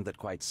nothing that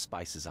quite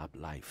spices up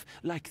life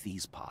like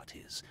these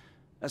parties,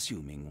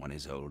 assuming one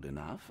is old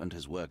enough and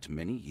has worked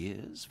many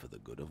years for the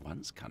good of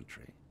one's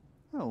country.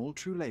 Oh, all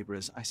true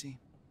labourers, I see.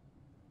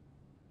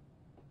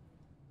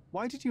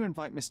 Why did you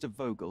invite Mr.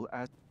 Vogel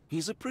as...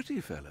 He's a pretty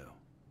fellow.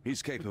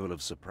 He's capable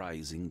of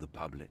surprising the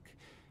public.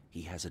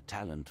 He has a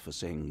talent for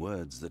saying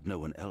words that no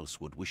one else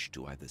would wish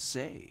to either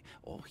say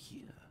or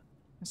hear.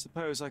 I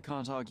suppose I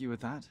can't argue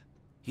with that.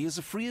 He is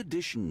a free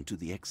addition to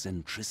the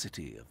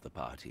eccentricity of the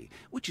party,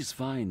 which is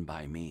fine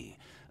by me,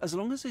 as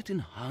long as it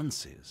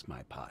enhances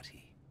my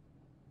party.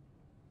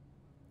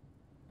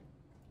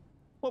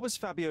 What was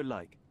Fabio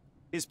like?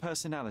 His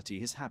personality,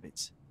 his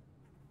habits?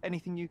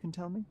 Anything you can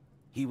tell me?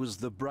 He was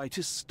the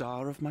brightest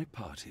star of my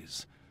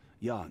parties.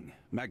 Young,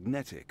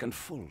 magnetic, and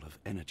full of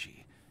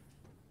energy.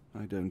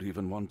 I don't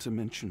even want to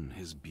mention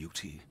his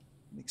beauty.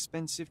 An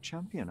expensive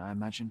champion, I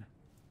imagine.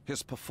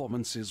 His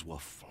performances were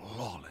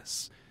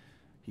flawless.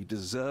 He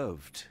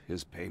deserved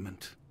his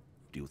payment.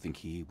 Do you think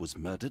he was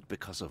murdered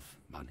because of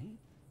money?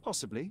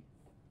 Possibly.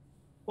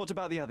 What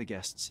about the other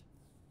guests?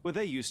 Were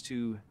they used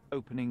to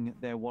opening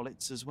their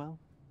wallets as well?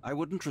 I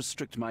wouldn't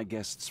restrict my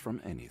guests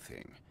from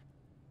anything.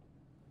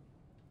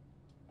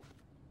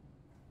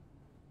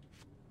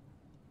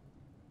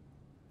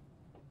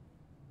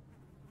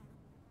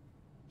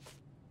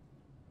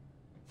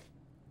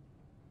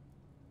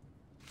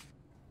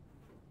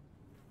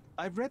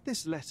 I've read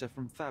this letter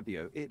from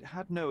Fabio. It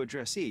had no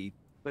addressee,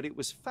 but it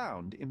was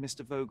found in Mr.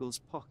 Vogel's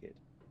pocket.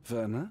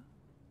 Werner?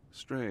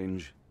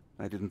 Strange.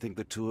 I didn't think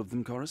the two of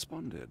them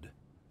corresponded.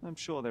 I'm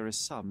sure there is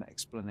some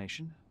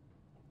explanation.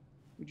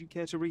 Would you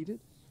care to read it?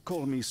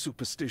 Call me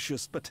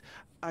superstitious, but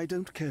I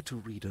don't care to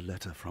read a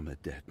letter from a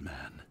dead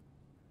man.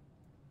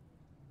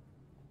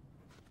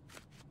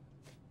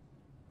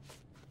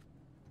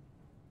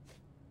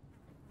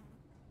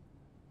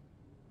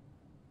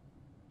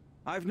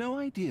 I've no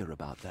idea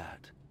about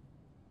that.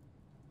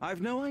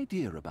 I've no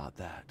idea about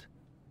that.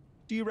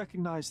 Do you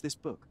recognize this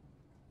book?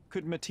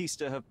 Could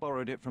Matista have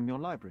borrowed it from your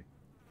library?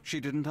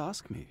 She didn't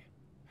ask me.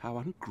 How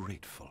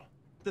ungrateful.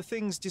 The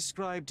things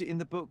described in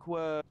the book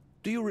were...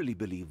 Do you really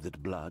believe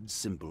that blood,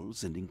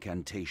 symbols, and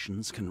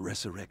incantations can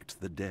resurrect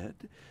the dead?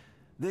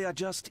 They are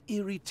just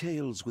eerie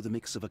tales with a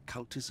mix of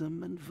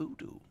occultism and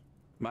voodoo.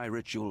 My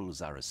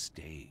rituals are a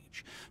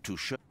stage to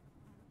show...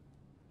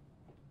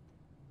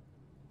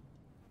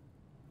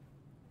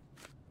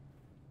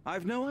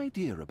 I've no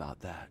idea about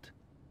that.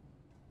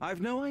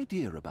 I've no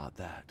idea about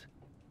that.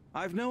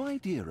 I've no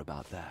idea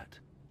about that.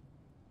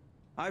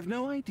 I've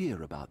no idea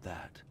about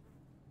that.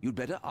 You'd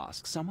better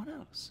ask someone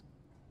else.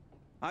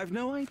 I've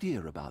no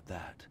idea about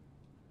that.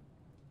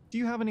 Do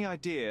you have any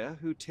idea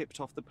who tipped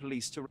off the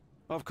police to...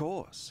 Of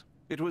course.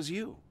 It was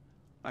you.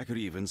 I could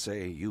even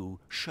say you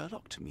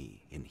Sherlocked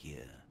me in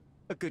here.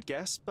 A good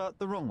guess, but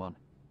the wrong one.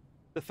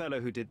 The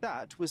fellow who did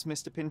that was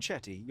Mr.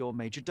 Pinchetti, your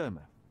major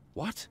domo.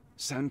 What?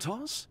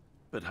 Santos?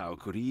 But how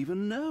could he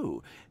even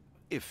know,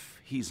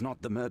 if he's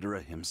not the murderer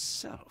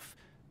himself?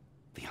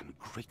 The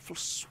ungrateful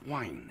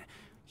swine.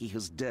 He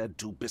has dared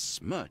to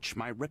besmirch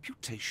my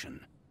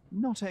reputation.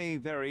 Not a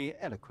very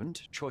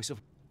eloquent choice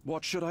of...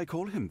 What should I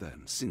call him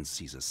then, since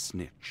he's a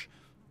snitch?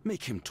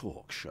 Make him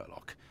talk,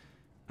 Sherlock.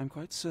 I'm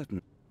quite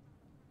certain...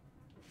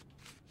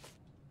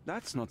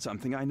 That's not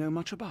something I know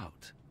much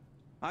about.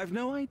 I've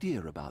no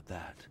idea about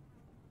that.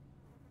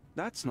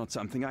 That's not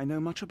something I know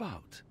much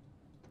about.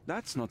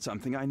 That's not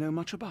something I know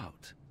much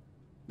about.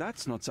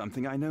 That's not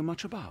something I know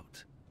much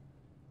about.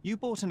 You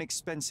bought an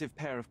expensive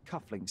pair of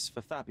cufflinks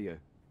for Fabio.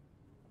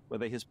 Were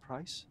they his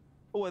price?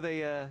 Or were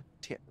they a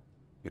tip?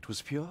 It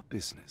was pure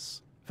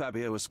business.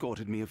 Fabio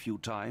escorted me a few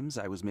times.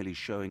 I was merely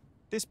showing...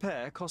 This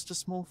pair cost a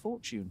small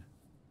fortune.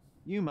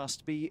 You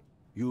must be...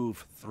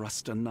 You've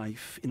thrust a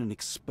knife in an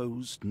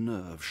exposed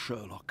nerve,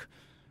 Sherlock.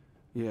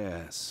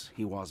 Yes,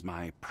 he was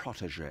my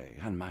protege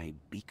and my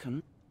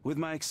beacon. With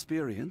my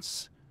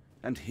experience...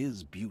 and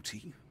his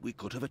beauty, we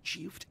could have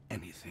achieved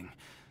anything.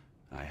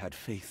 I had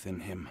faith in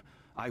him.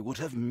 I would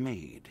have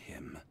made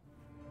him.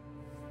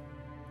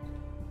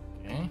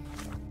 Okay.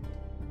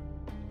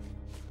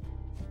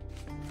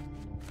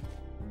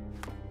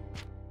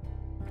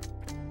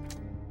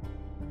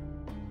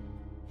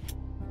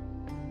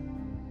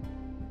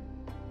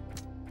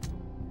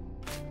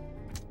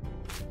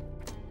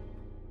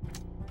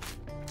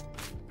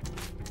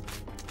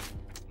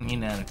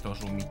 Minä nyt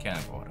osuu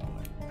mikään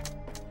kohdalle.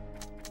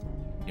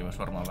 Ei vois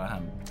varmaan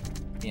vähän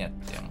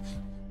miettiä, mutta...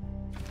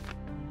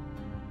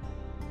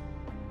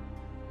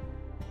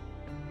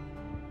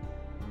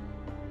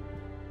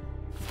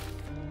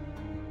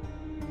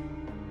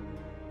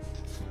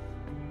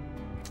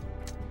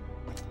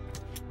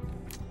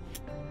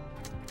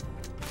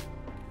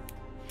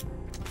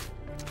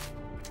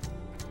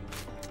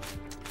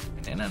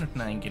 En enää nyt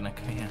näinkin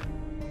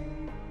näköjään.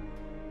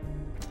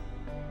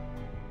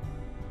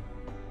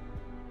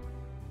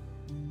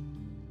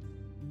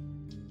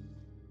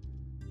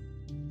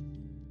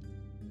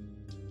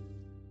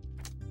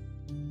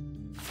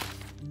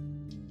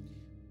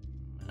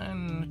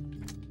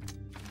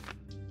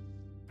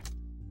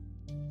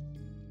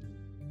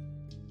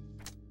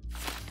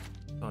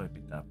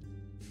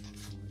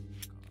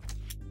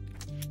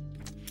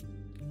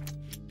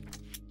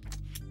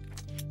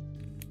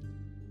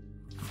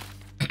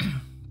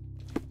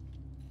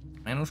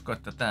 usko,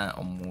 että tää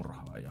on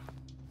murhaaja.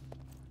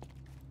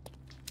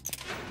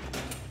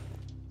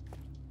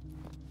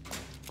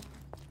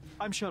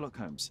 I'm Sherlock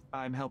Holmes.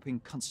 I'm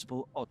helping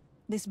Constable Odd.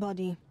 This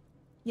body,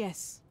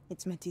 yes,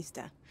 it's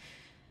Matista.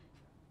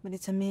 But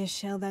it's a mere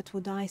shell that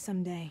will die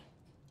someday.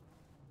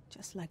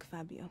 Just like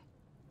Fabio.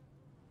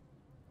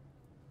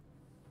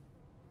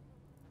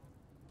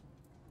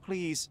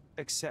 Please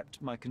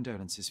accept my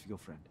condolences for your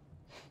friend.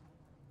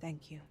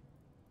 Thank you.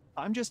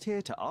 I'm just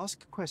here to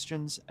ask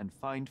questions and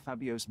find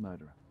Fabio's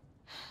murderer.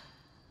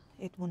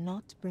 It will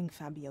not bring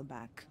Fabio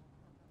back.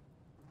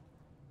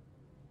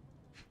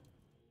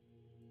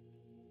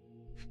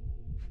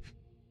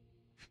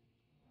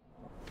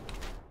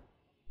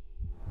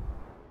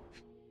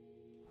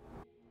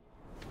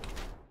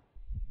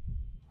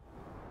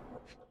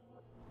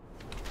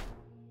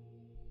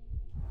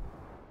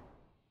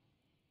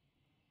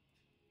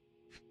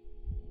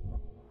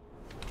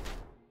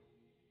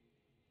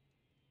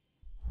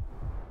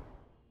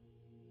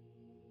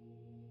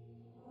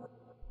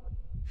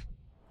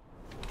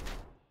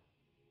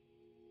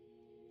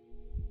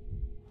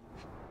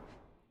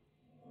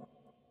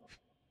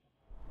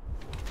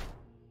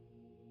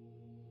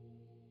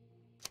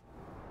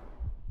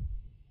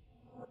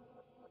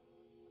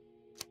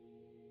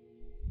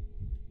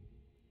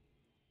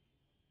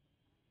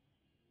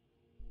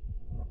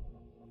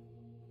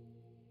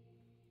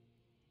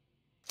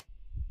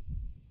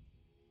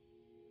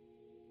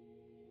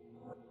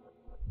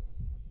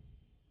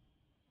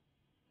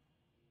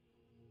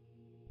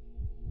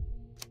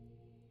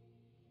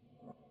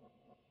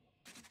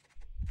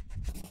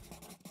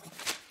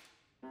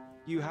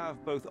 You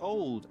have both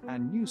old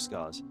and new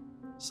scars.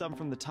 Some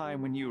from the time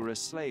when you were a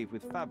slave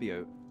with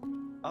Fabio.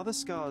 Other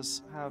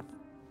scars have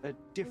a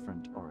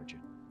different origin.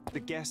 The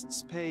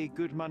guests pay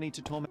good money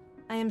to torment.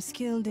 I am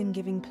skilled in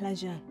giving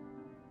pleasure,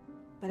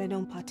 but I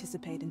don't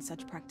participate in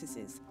such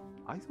practices.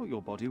 I thought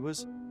your body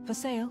was... For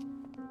sale.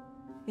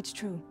 It's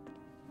true.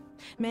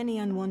 Many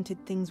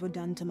unwanted things were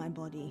done to my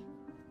body.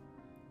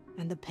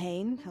 And the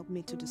pain helped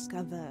me to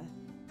discover...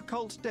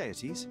 Occult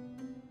deities?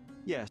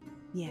 Yes.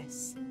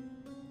 Yes.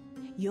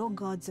 Your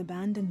gods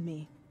abandoned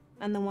me,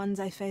 and the ones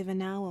I favor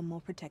now are more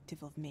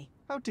protective of me.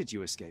 How did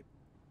you escape?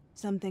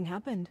 Something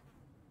happened.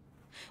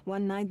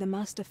 One night the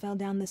master fell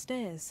down the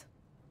stairs.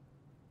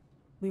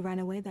 We ran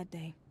away that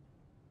day.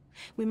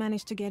 We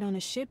managed to get on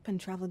a ship and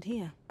traveled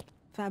here.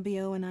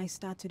 Fabio and I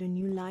started a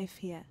new life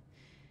here.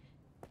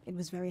 It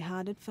was very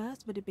hard at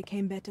first, but it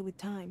became better with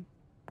time.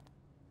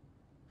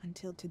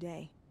 Until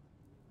today.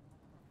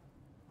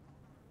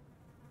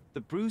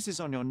 The bruises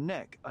on your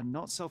neck are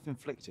not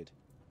self-inflicted.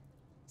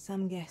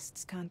 Some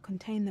guests can't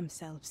contain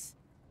themselves.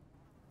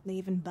 They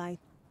even bite.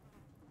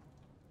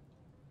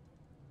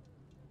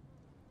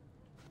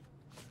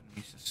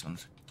 Missäs on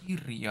se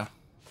kirja?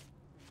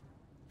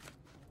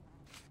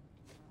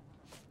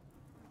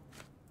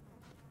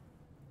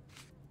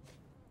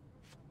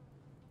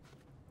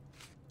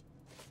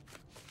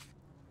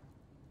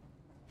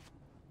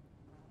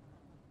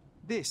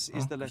 This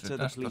is the letter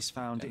the police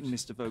found in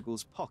Mr.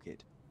 Vogel's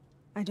pocket.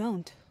 I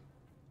don't.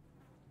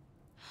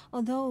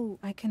 Although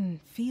I can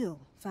feel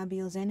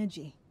Fabio's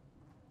energy.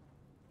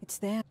 It's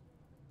there.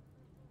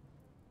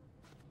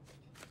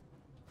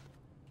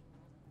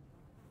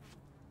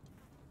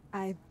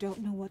 I don't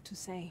know what to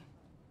say.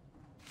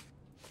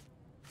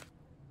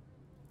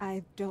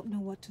 I don't know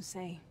what to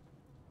say.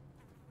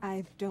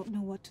 I don't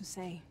know what to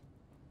say.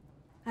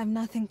 I've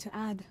nothing to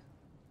add.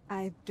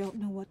 I don't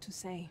know what to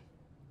say.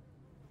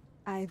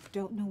 I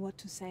don't know what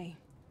to say.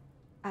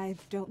 I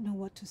don't know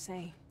what to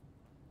say.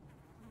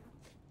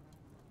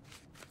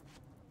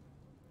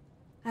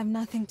 I've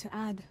nothing to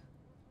add.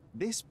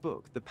 This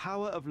book, The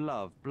Power of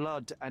Love,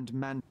 Blood and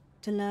Man...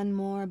 To learn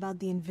more about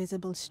the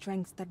invisible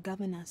strengths that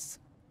govern us.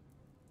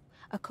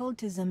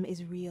 Occultism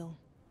is real.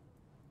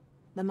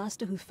 The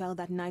master who fell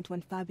that night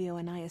when Fabio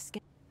and I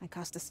escaped, I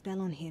cast a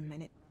spell on him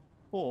and it...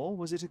 Or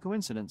was it a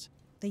coincidence?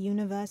 The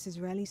universe is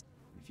rarely...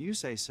 If you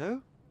say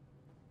so.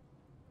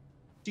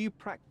 Do you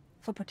practice...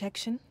 For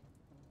protection?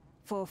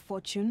 For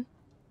fortune?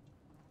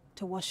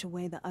 To wash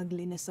away the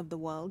ugliness of the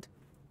world?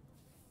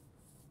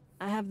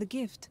 I have the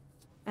gift,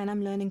 and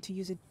I'm learning to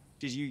use it.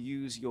 Did you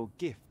use your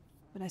gift?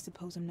 But I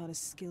suppose I'm not as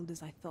skilled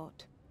as I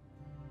thought.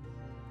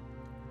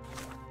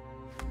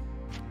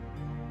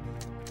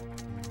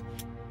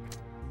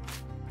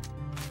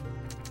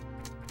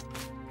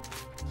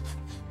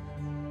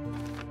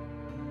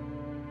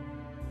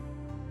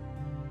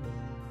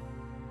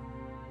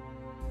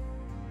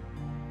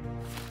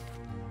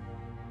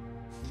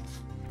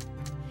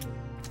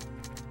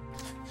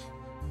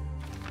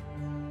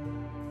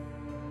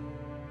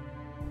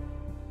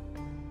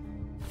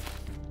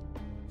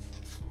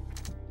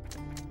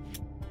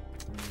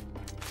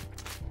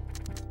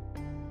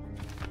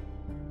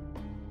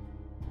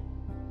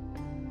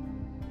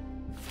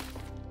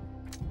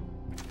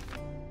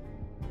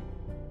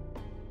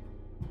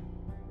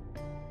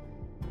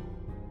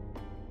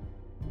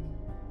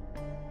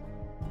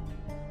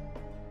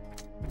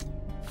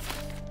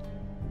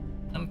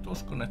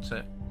 Uskon, että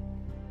se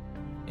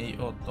ei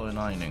oo toi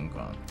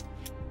nainenkaan.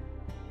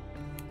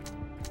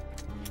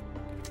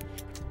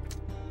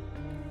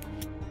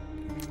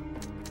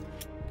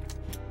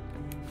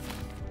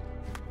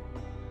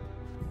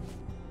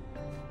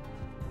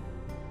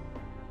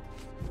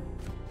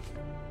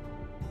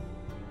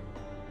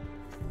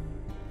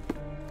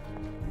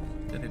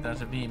 etsitään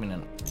se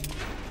viimeinen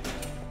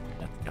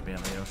jätkä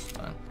vielä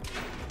jostain.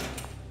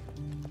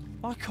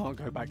 I can't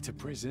go back to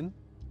prison.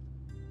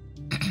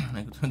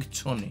 Eiku tuonkin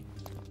Johnny.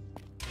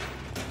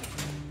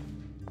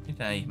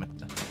 Mitä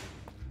ihmettä?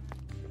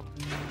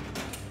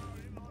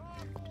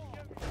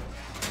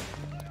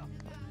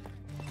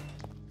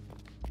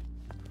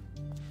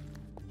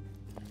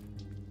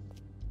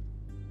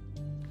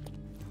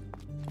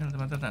 Keneltä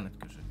mä tätä nyt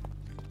kysyn?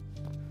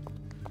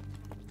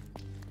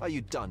 Are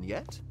you done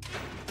yet?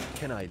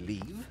 Can I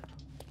leave?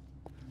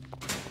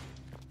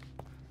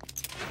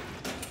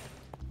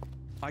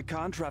 I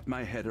can't wrap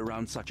my head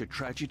around such a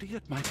tragedy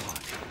at my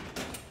party.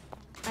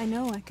 I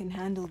know I can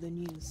handle the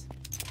news.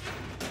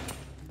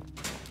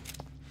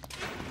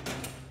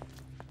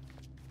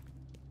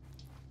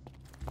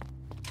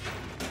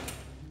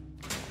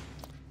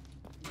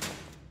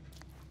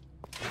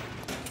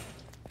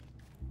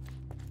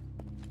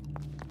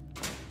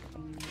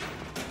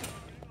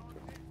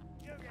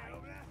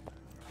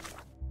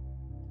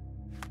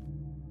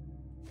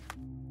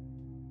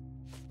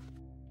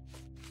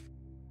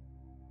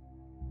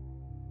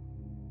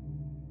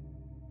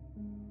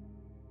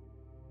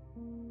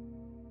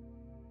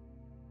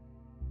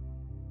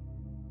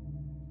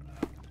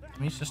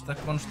 Missä sitä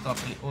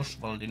konstaapeli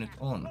Osvaldi nyt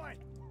on?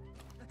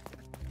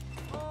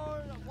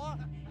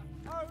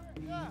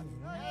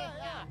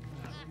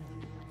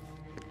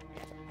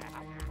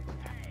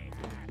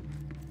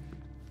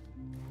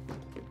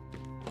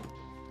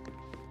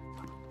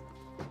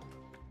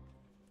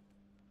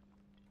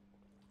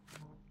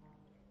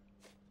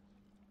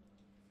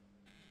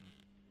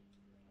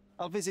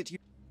 I'll visit you.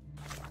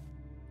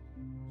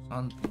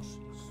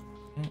 Santos.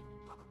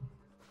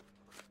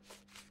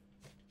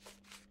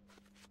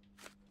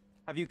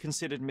 Have you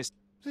considered Mr.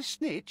 The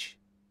snitch?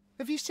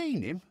 Have you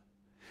seen him?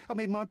 I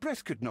mean, my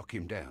breath could knock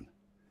him down.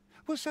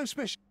 What's so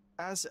special?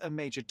 As a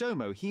major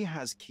domo, he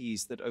has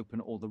keys that open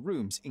all the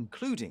rooms,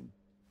 including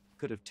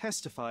could have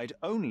testified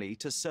only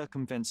to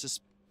circumvent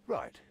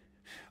Right.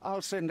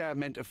 I'll send our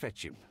men to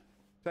fetch him.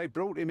 They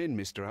brought him in,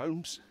 Mr.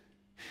 Holmes.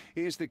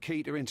 Here's the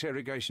key to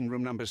interrogation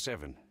room number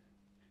 7.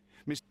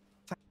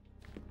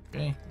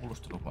 Okei,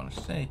 kuulusteluhuone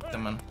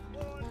 7.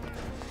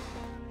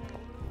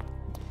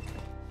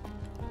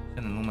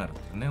 Sen numero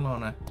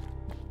 4.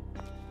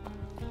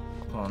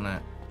 3.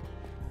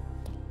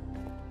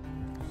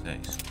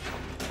 6.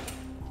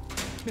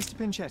 Mr.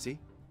 Pinchetti,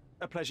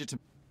 a pleasure to...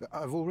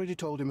 I've already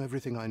told him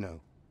everything I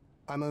know.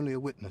 I'm only a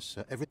witness,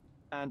 sir.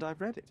 And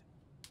I've read it.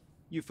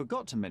 You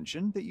forgot to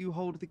mention that you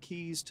hold the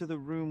keys to the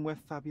room where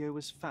Fabio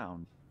was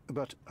found.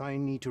 But I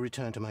need to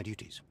return to my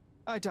duties.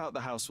 I doubt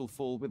the house will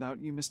fall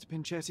without you, Mr.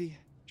 Pinchetti.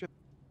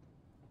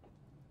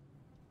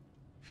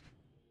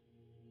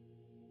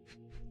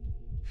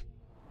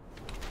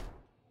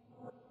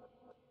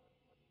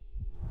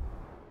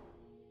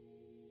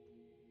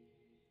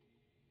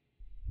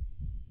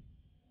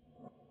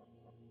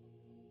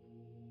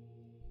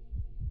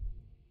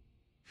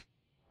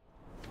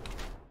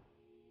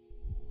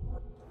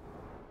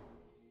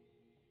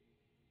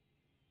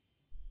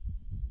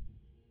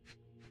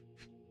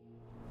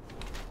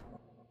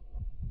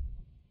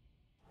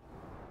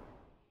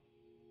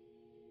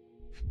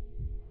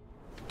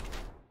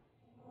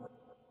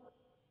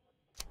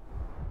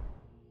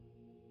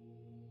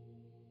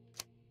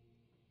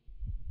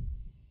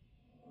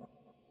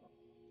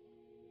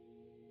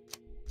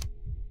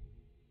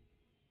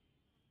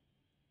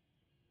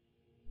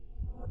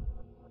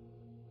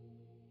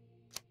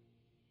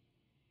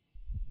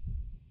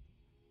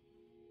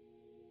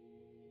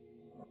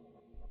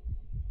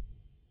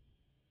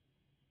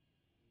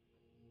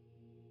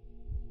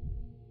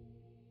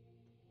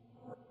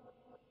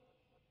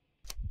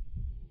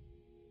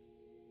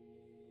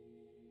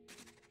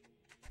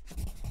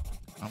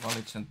 Mä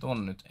valitsen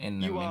ton nyt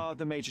ennemmin. You are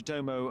the major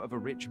domo of a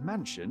rich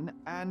mansion,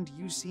 and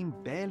you seem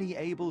barely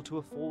able to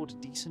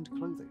afford decent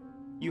clothing.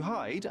 You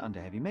hide,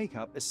 under heavy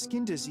makeup, a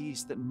skin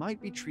disease that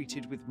might be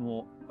treated with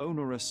more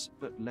onerous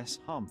but less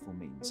harmful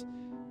means.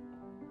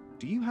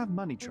 Do you have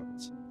money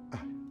troubles?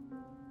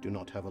 Do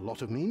not have a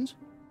lot of means.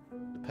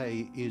 The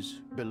pay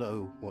is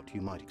below what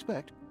you might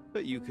expect.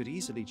 But you could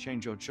easily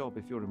change your job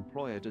if your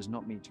employer does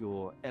not meet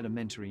your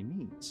elementary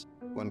needs.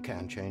 One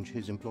can change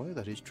his employer,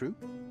 that is true.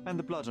 And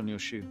the blood on your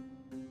shoe,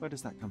 where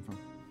does that come from?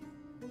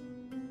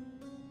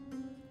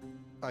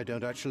 I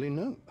don't actually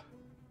know.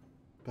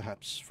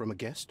 Perhaps from a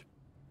guest.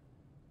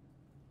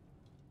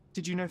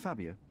 Did you know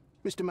Fabio?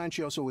 Mr.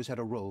 Manchios always had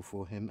a role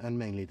for him, and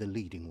mainly the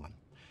leading one.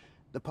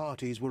 The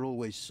parties were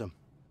always,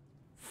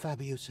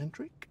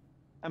 Fabio-centric?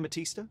 And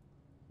Batista?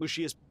 Was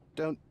she as...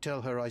 Don't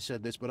tell her I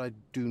said this, but I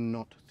do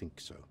not think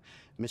so.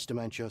 Mr.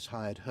 Manchios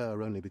hired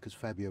her only because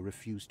Fabio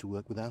refused to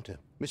work without her.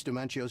 Mr.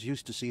 Manchios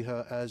used to see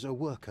her as a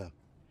worker.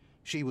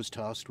 She was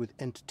tasked with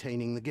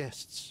entertaining the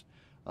guests,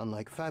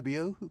 unlike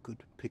Fabio, who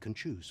could pick and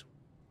choose.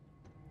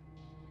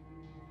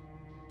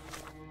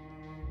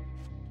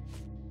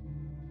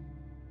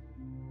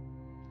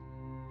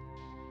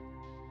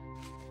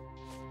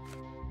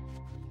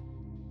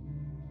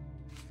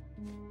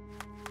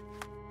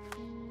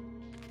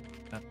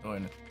 Mitä toi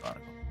nyt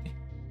tarkoitti?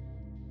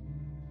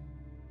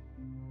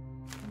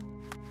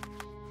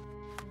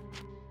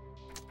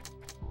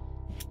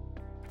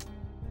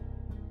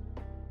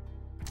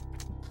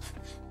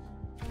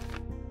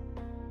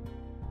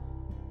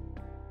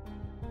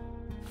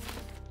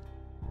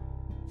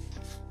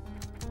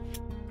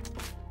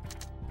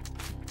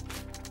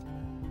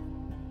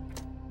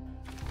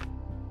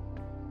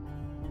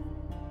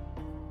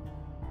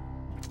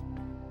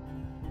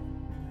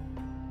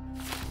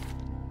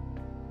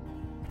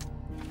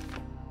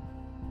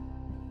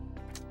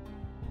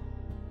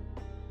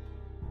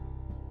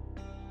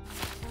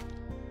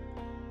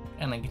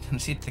 Käännänkin tän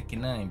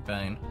sittenkin näin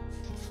päin.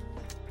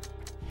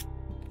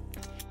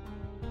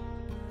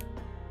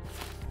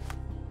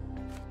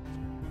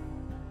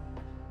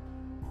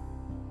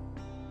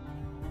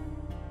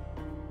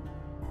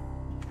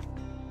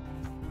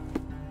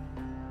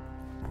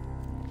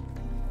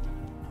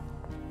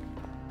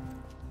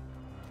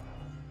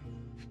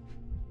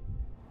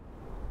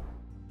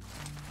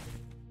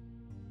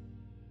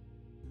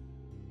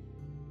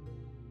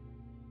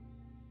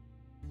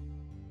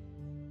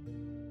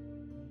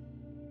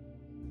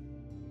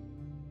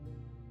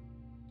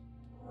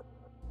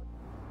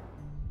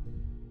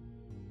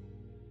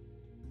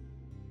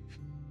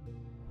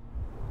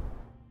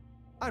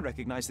 I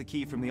recognize the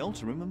key from the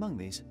altar room among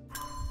these.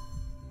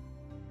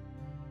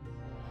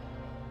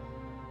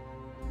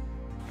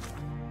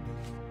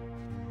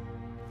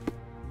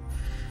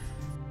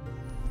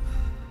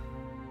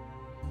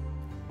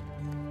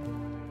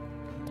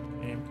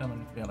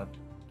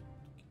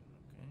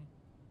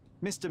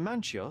 Mr.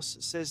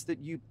 Manchios says that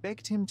you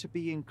begged him to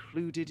be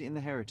included in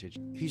the heritage.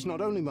 He's not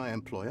only my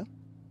employer,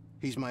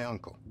 he's my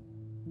uncle.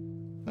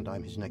 And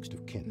I'm his next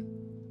of kin.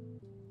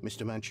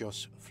 Mr.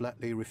 Manchios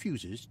flatly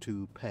refuses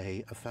to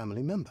pay a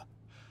family member.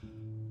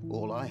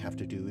 All I have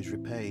to do is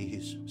repay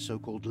his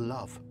so-called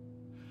love.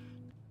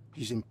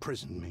 He's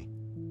imprisoned me.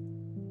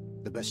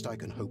 The best I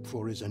can hope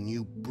for is a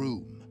new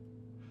broom.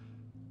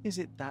 Is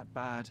it that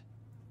bad?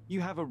 You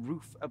have a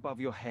roof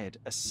above your head,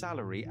 a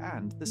salary,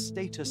 and the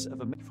status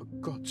of a... For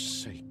God's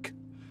sake.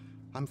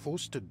 I'm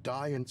forced to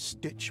dye and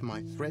stitch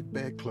my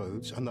threadbare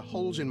clothes and the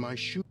holes in my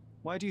shoe.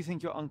 Why do you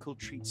think your uncle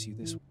treats you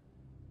this way?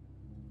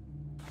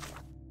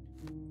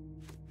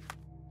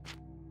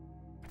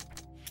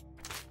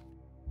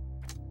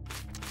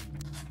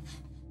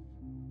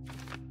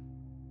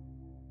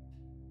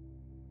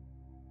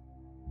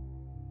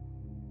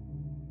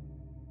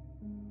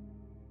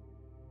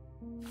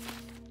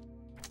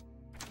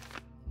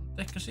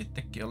 Ehkä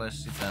sittenkin ole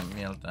sitä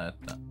mieltä,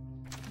 että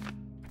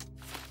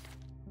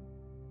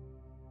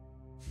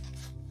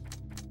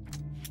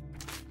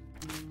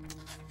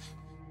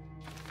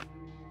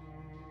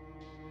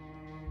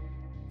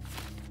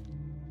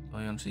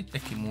toi on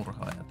sittenkin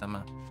murhaaja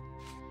tämä.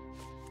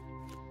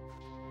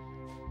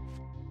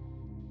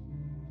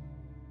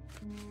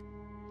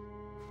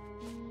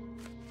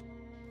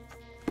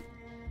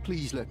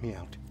 Please let me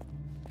out.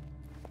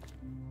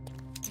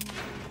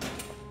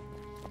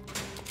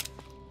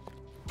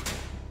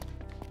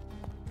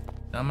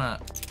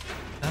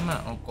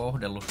 Tämä on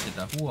kohdellut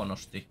sitä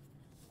huonosti.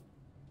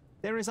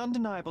 There is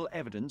undeniable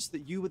evidence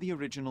that you were the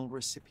original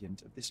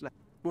recipient of this letter.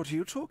 What are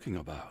you talking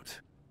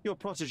about? Your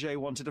protege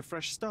wanted a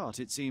fresh start,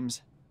 it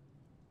seems.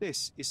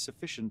 This is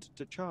sufficient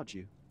to charge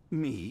you.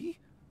 Me?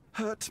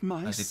 Hurt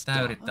my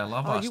star?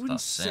 Are you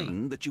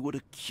insane that you would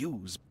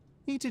accuse?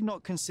 He did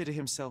not consider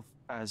himself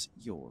as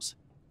yours.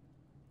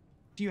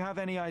 Do you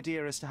have any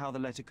idea as to how the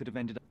letter could have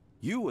ended up?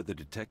 You were the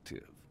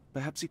detective.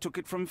 Perhaps he took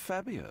it from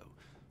Fabio.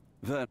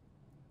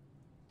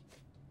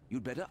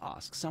 You'd better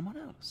ask someone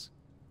else.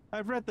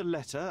 I've read the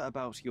letter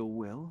about your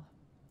will.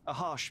 A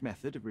harsh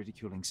method of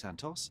ridiculing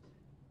Santos.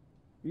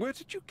 Where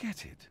did you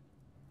get it?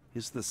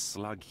 Is the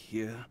slug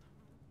here?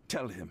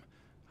 Tell him.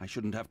 I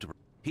shouldn't have to...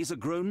 He's a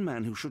grown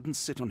man who shouldn't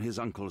sit on his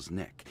uncle's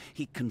neck.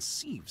 He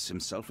conceives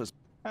himself as...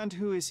 And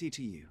who is he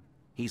to you?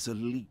 He's a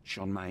leech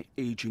on my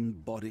aging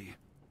body.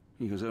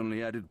 He has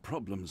only added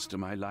problems to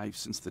my life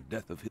since the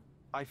death of his...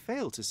 I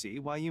fail to see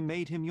why you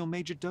made him your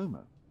major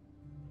domo.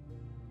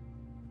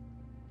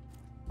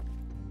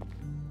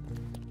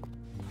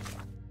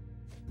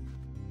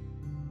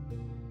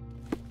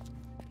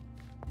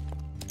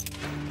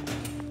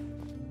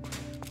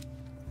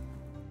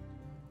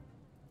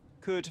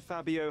 Could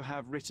Fabio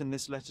have written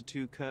this letter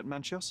to Kurt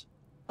Manchios?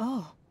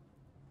 Oh.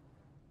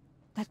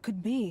 That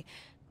could be.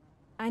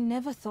 I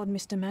never thought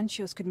Mr.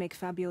 Manchios could make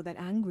Fabio that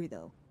angry,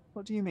 though.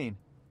 What do you mean?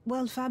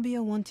 Well,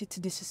 Fabio wanted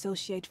to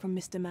disassociate from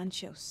Mr.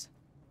 Manchios.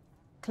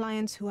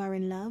 Clients who are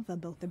in love are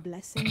both a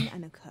blessing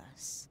and a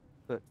curse.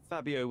 But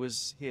Fabio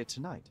was here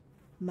tonight.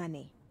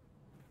 Money.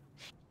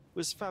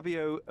 Was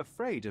Fabio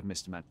afraid of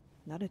Mr. Man?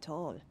 Not at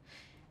all.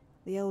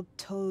 The old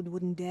toad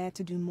wouldn't dare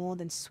to do more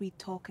than sweet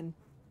talk, and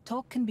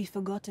talk can be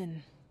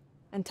forgotten.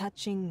 And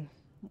touching...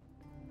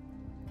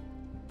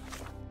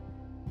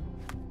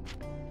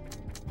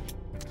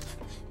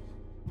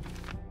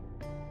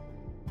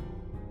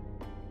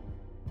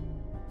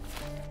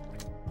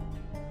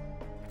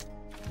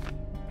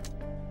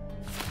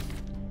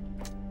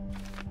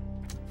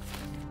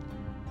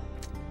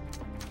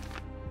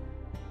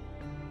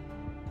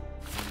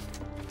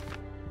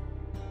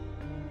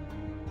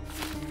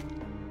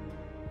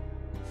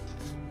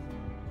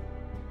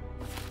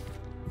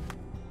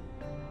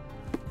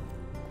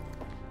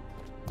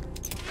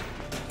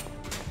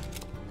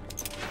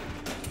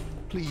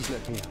 Please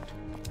let me out.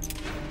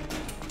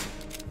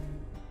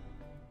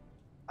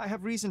 I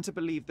have reason to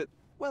believe that...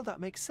 Well,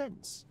 that makes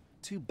sense.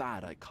 Too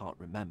bad I can't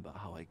remember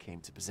how I came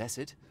to possess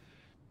it.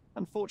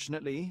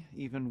 Unfortunately,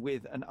 even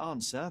with an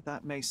answer,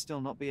 that may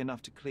still not be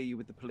enough to clear you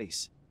with the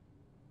police.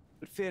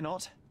 But fear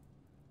not.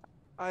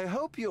 I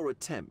hope your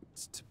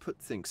attempt to put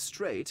things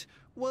straight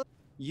will...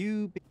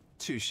 You...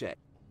 Touché.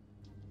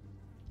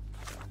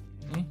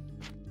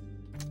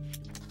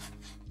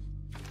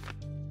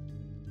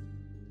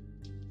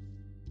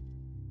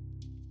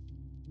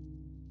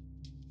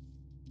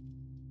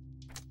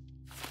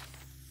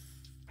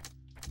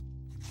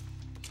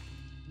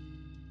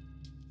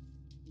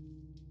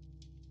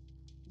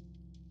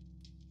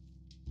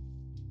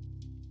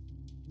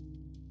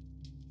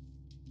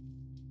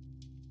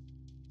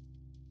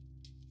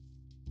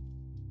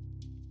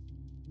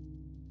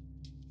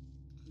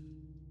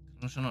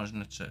 Mä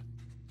sanoisin, että se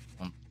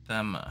on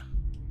tämä.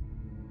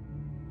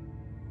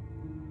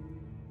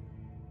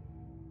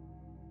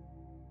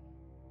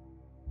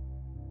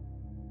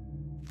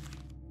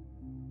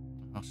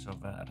 No, se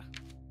on väärä.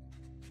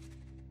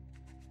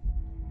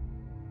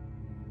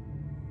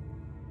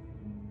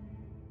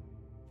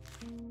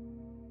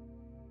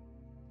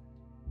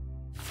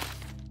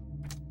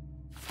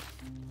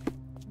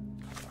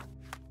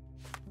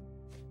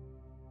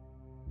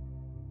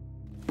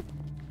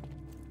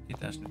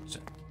 Mitäs nyt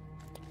se?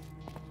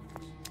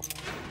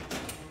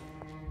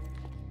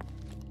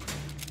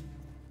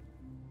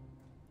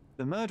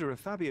 The murder of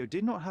Fabio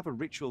did not have a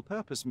ritual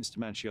purpose, Mr.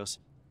 Manchios.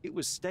 It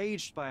was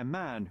staged by a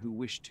man who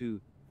wished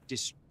to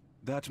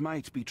That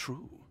might be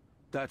true.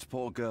 That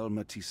poor girl,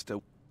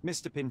 Matista.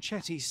 Mr.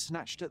 Pinchetti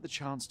snatched at the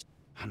chance to...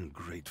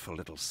 Ungrateful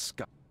little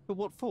scum. But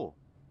what for?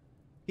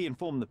 He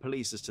informed the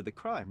police as to the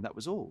crime, that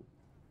was all.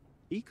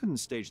 He couldn't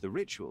stage the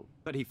ritual,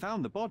 but he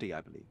found the body,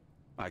 I believe.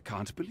 I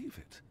can't believe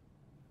it.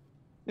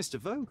 Mr.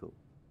 Vogel,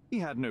 he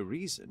had no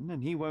reason,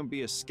 and he won't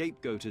be a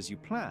scapegoat as you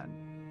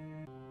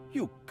plan.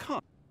 You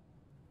can't.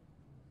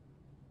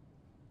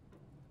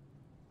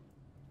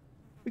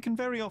 We can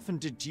very often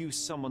deduce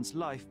someone's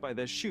life by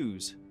their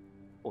shoes,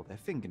 or their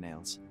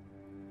fingernails.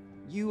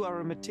 You are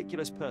a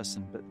meticulous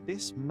person, but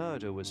this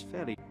murder was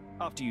fairly...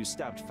 After you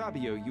stabbed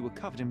Fabio, you were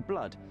covered in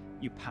blood.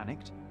 You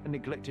panicked and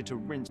neglected to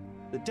rinse.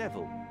 The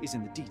devil is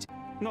in the detail.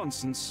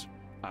 Nonsense.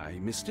 I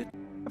missed it.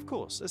 Of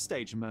course, a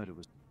staged murder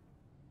was...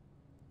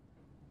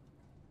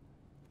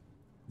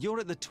 You're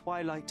at the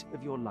twilight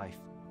of your life.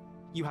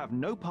 You have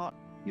no part...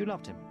 You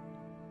loved him.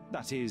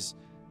 That is,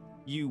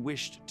 you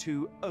wished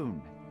to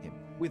own him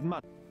with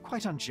money.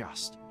 Quite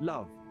unjust.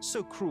 Love,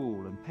 so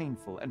cruel and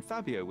painful, and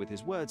Fabio, with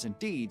his words and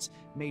deeds,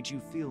 made you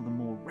feel the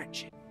more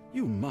wretched.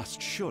 You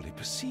must surely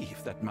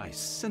perceive that my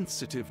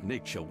sensitive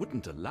nature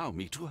wouldn't allow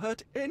me to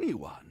hurt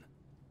anyone.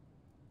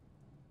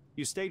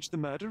 You staged the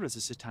murder as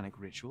a satanic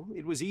ritual.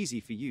 It was easy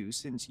for you,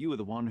 since you were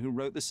the one who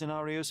wrote the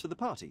scenarios for the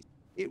party.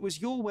 It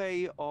was your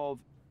way of...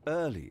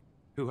 Early.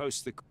 Who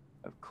hosts the...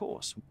 Of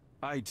course.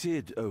 I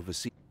did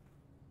oversee...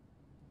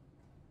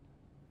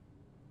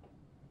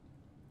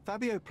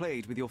 Fabio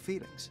played with your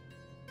feelings.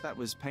 That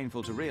was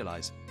painful to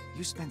realize.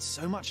 You spent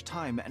so much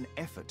time and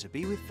effort to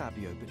be with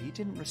Fabio, but he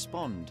didn't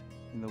respond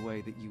in the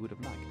way that you would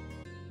have liked.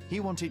 He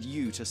wanted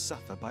you to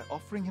suffer by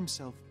offering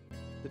himself.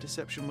 The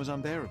deception was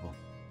unbearable.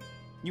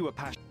 You were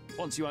passionate.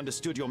 Once you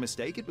understood your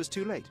mistake, it was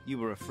too late. You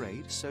were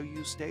afraid, so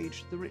you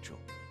staged the ritual.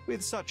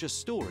 With such a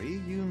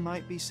story, you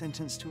might be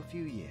sentenced to a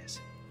few years.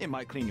 It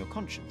might clean your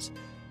conscience,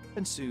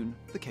 and soon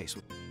the case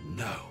will...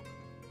 No.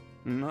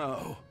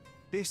 No.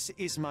 This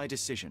is my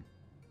decision.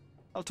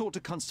 I'll talk to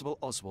Constable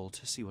Oswald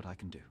to see what I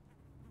can do.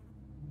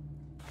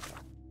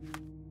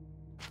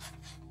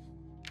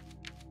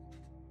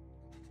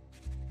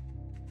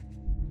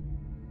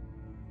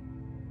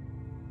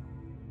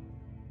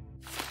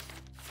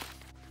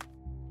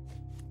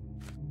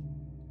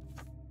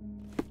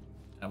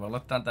 Tää voi olla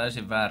tää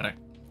täysin väärä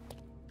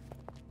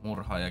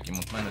murhaajakin,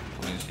 mutta mä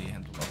nyt tulin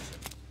siihen tulokseen.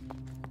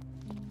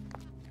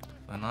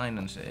 Toi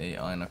nainen se ei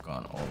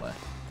ainakaan ole.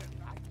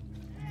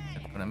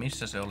 Hetkinen,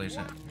 missä se oli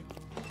se?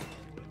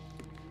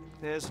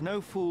 There's no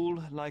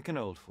fool like an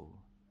old fool.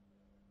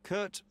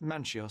 Kurt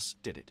Manchios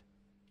did it.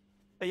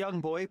 A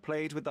young boy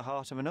played with the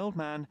heart of an old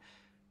man.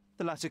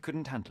 The latter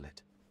couldn't handle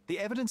it. The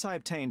evidence I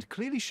obtained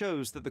clearly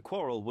shows that the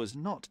quarrel was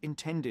not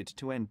intended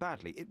to end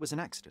badly. It was an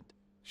accident.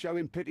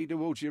 Showing pity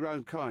towards your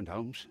own kind,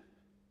 Holmes.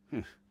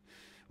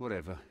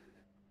 Whatever.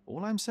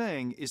 All I'm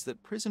saying is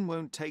that prison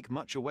won't take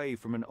much away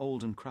from an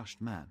old and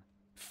crushed man.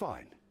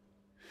 Fine.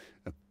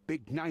 A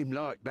big name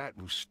like that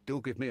will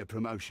still give me a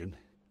promotion.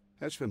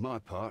 As for my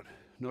part,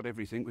 not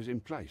everything was in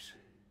place.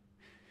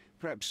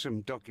 Perhaps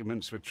some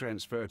documents were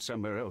transferred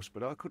somewhere else,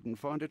 but I couldn't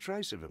find a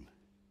trace of them.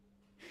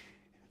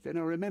 Then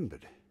I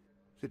remembered.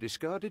 The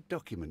discarded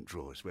document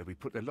drawers where we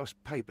put the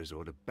lost papers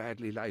or the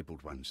badly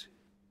labelled ones.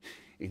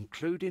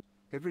 Including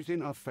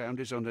everything I've found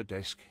is on the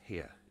desk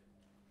here.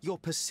 Your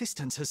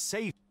persistence has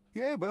saved...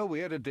 Yeah, well,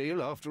 we had a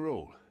deal after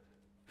all.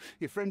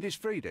 Your friend is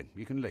free then.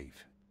 You can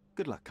leave.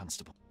 Good luck,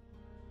 Constable.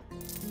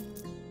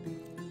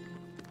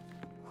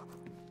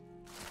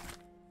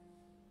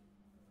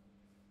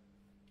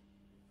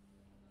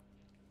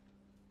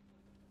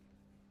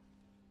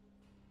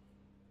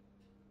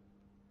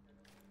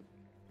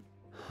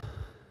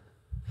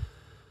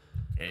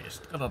 Okei,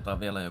 sit katsotaan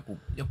vielä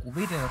joku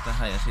video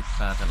tähän ja sit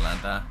päätellään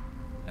tää.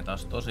 Ja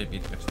taas tosi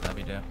pitkäksi tää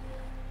video.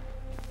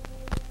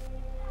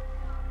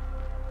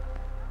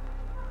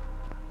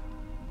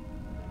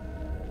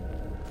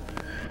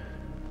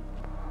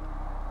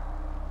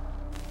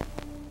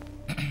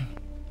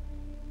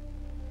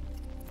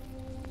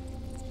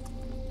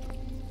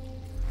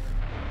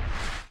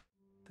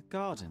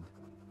 garden.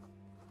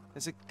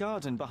 There's a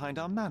garden behind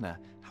our manor.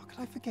 How could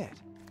I forget?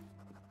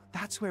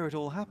 That's where it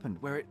all happened,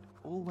 where it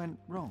all went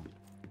wrong.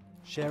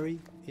 Sherry,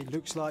 it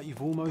looks like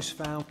you've almost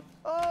found...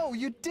 Oh,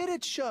 you did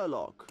it,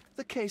 Sherlock!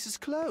 The case is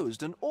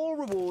closed and all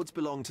rewards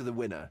belong to the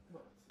winner.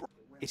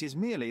 It is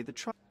merely the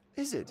tri...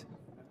 Is it?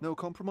 No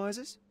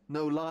compromises?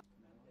 No lie?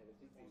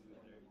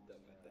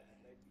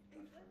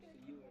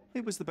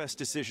 It was the best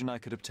decision I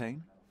could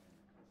obtain.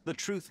 The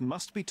truth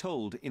must be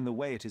told in the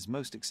way it is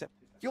most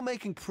acceptable. You're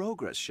making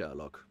progress,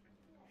 Sherlock.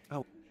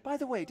 Oh, by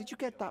the way, did you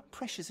get that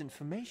precious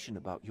information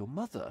about your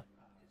mother?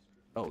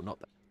 Oh, not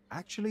that.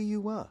 Actually,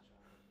 you were.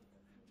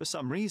 For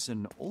some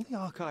reason, all the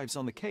archives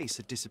on the case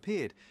had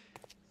disappeared.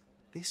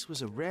 This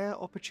was a rare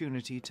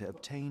opportunity to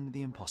obtain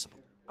the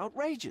impossible.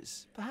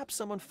 Outrageous. Perhaps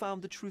someone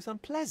found the truth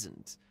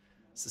unpleasant.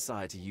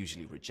 Society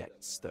usually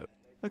rejects, though.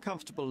 A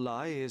comfortable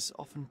lie is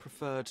often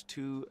preferred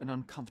to an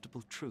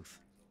uncomfortable truth.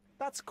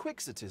 That's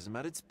quixotism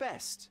at its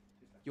best.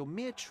 Your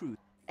mere truth,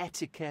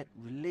 etiquette,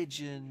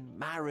 religion,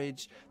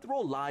 marriage, they're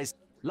all lies.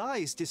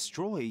 Lies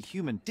destroy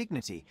human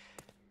dignity.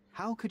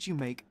 How could you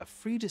make a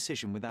free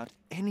decision without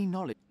any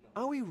knowledge?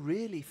 Are we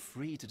really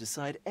free to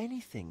decide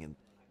anything in...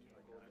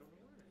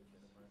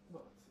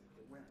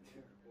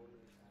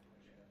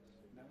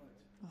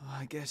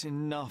 I get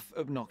enough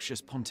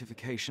obnoxious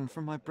pontification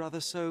from my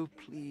brother, so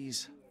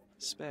please,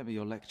 spare me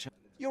your lecture.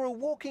 You're a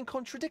walking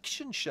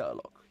contradiction,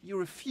 Sherlock. You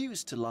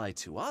refuse to lie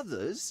to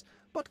others,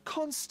 but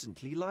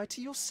constantly lie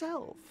to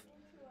yourself.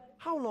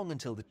 How long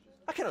until the...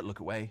 I cannot look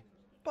away,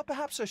 but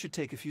perhaps I should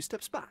take a few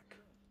steps back.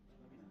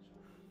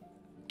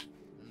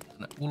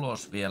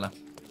 Ulos vielä.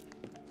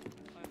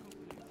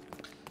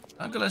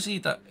 Tämä on kyllä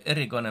siitä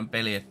erikoinen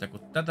peli, että kun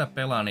tätä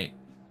pelaa, niin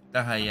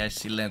tähän jäisi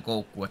silleen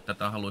koukkuun, että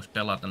tätä haluaisi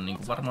pelata niin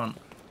kuin varmaan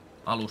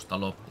alusta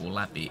loppuun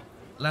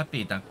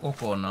läpi tämän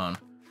kokonaan.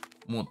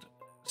 Mut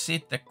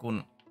sitten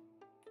kun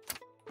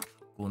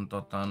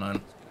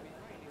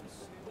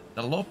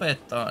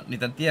lopettaa, niin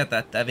tämän tietää,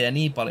 että tämä vie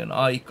niin paljon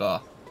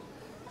aikaa,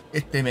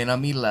 ettei meinaa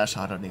millään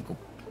saada niinku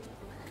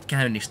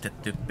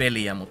käynnistettyä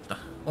peliä, mutta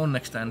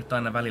onneksi tämä nyt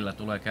aina välillä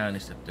tulee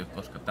käynnistettyä,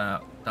 koska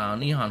tää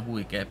on ihan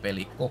huikea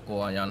peli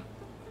koko ajan,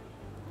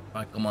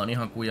 vaikka mä oon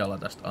ihan kujalla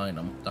tästä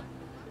aina, mutta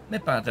me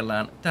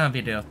päätellään tämän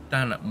video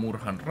tämän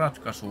murhan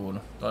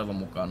ratkaisuun. Toivon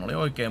mukaan oli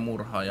oikea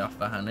murha ja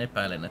vähän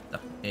epäilen, että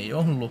ei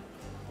ollut,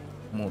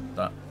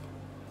 mutta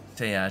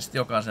se jää sitten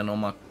jokaisen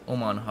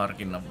oman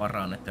harkinnan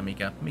varaan, että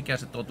mikä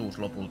se totuus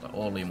lopulta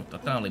oli, mutta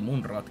tää oli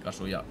mun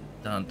ratkaisu ja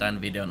tää on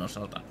tämän videon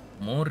osalta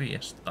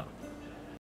morjesta.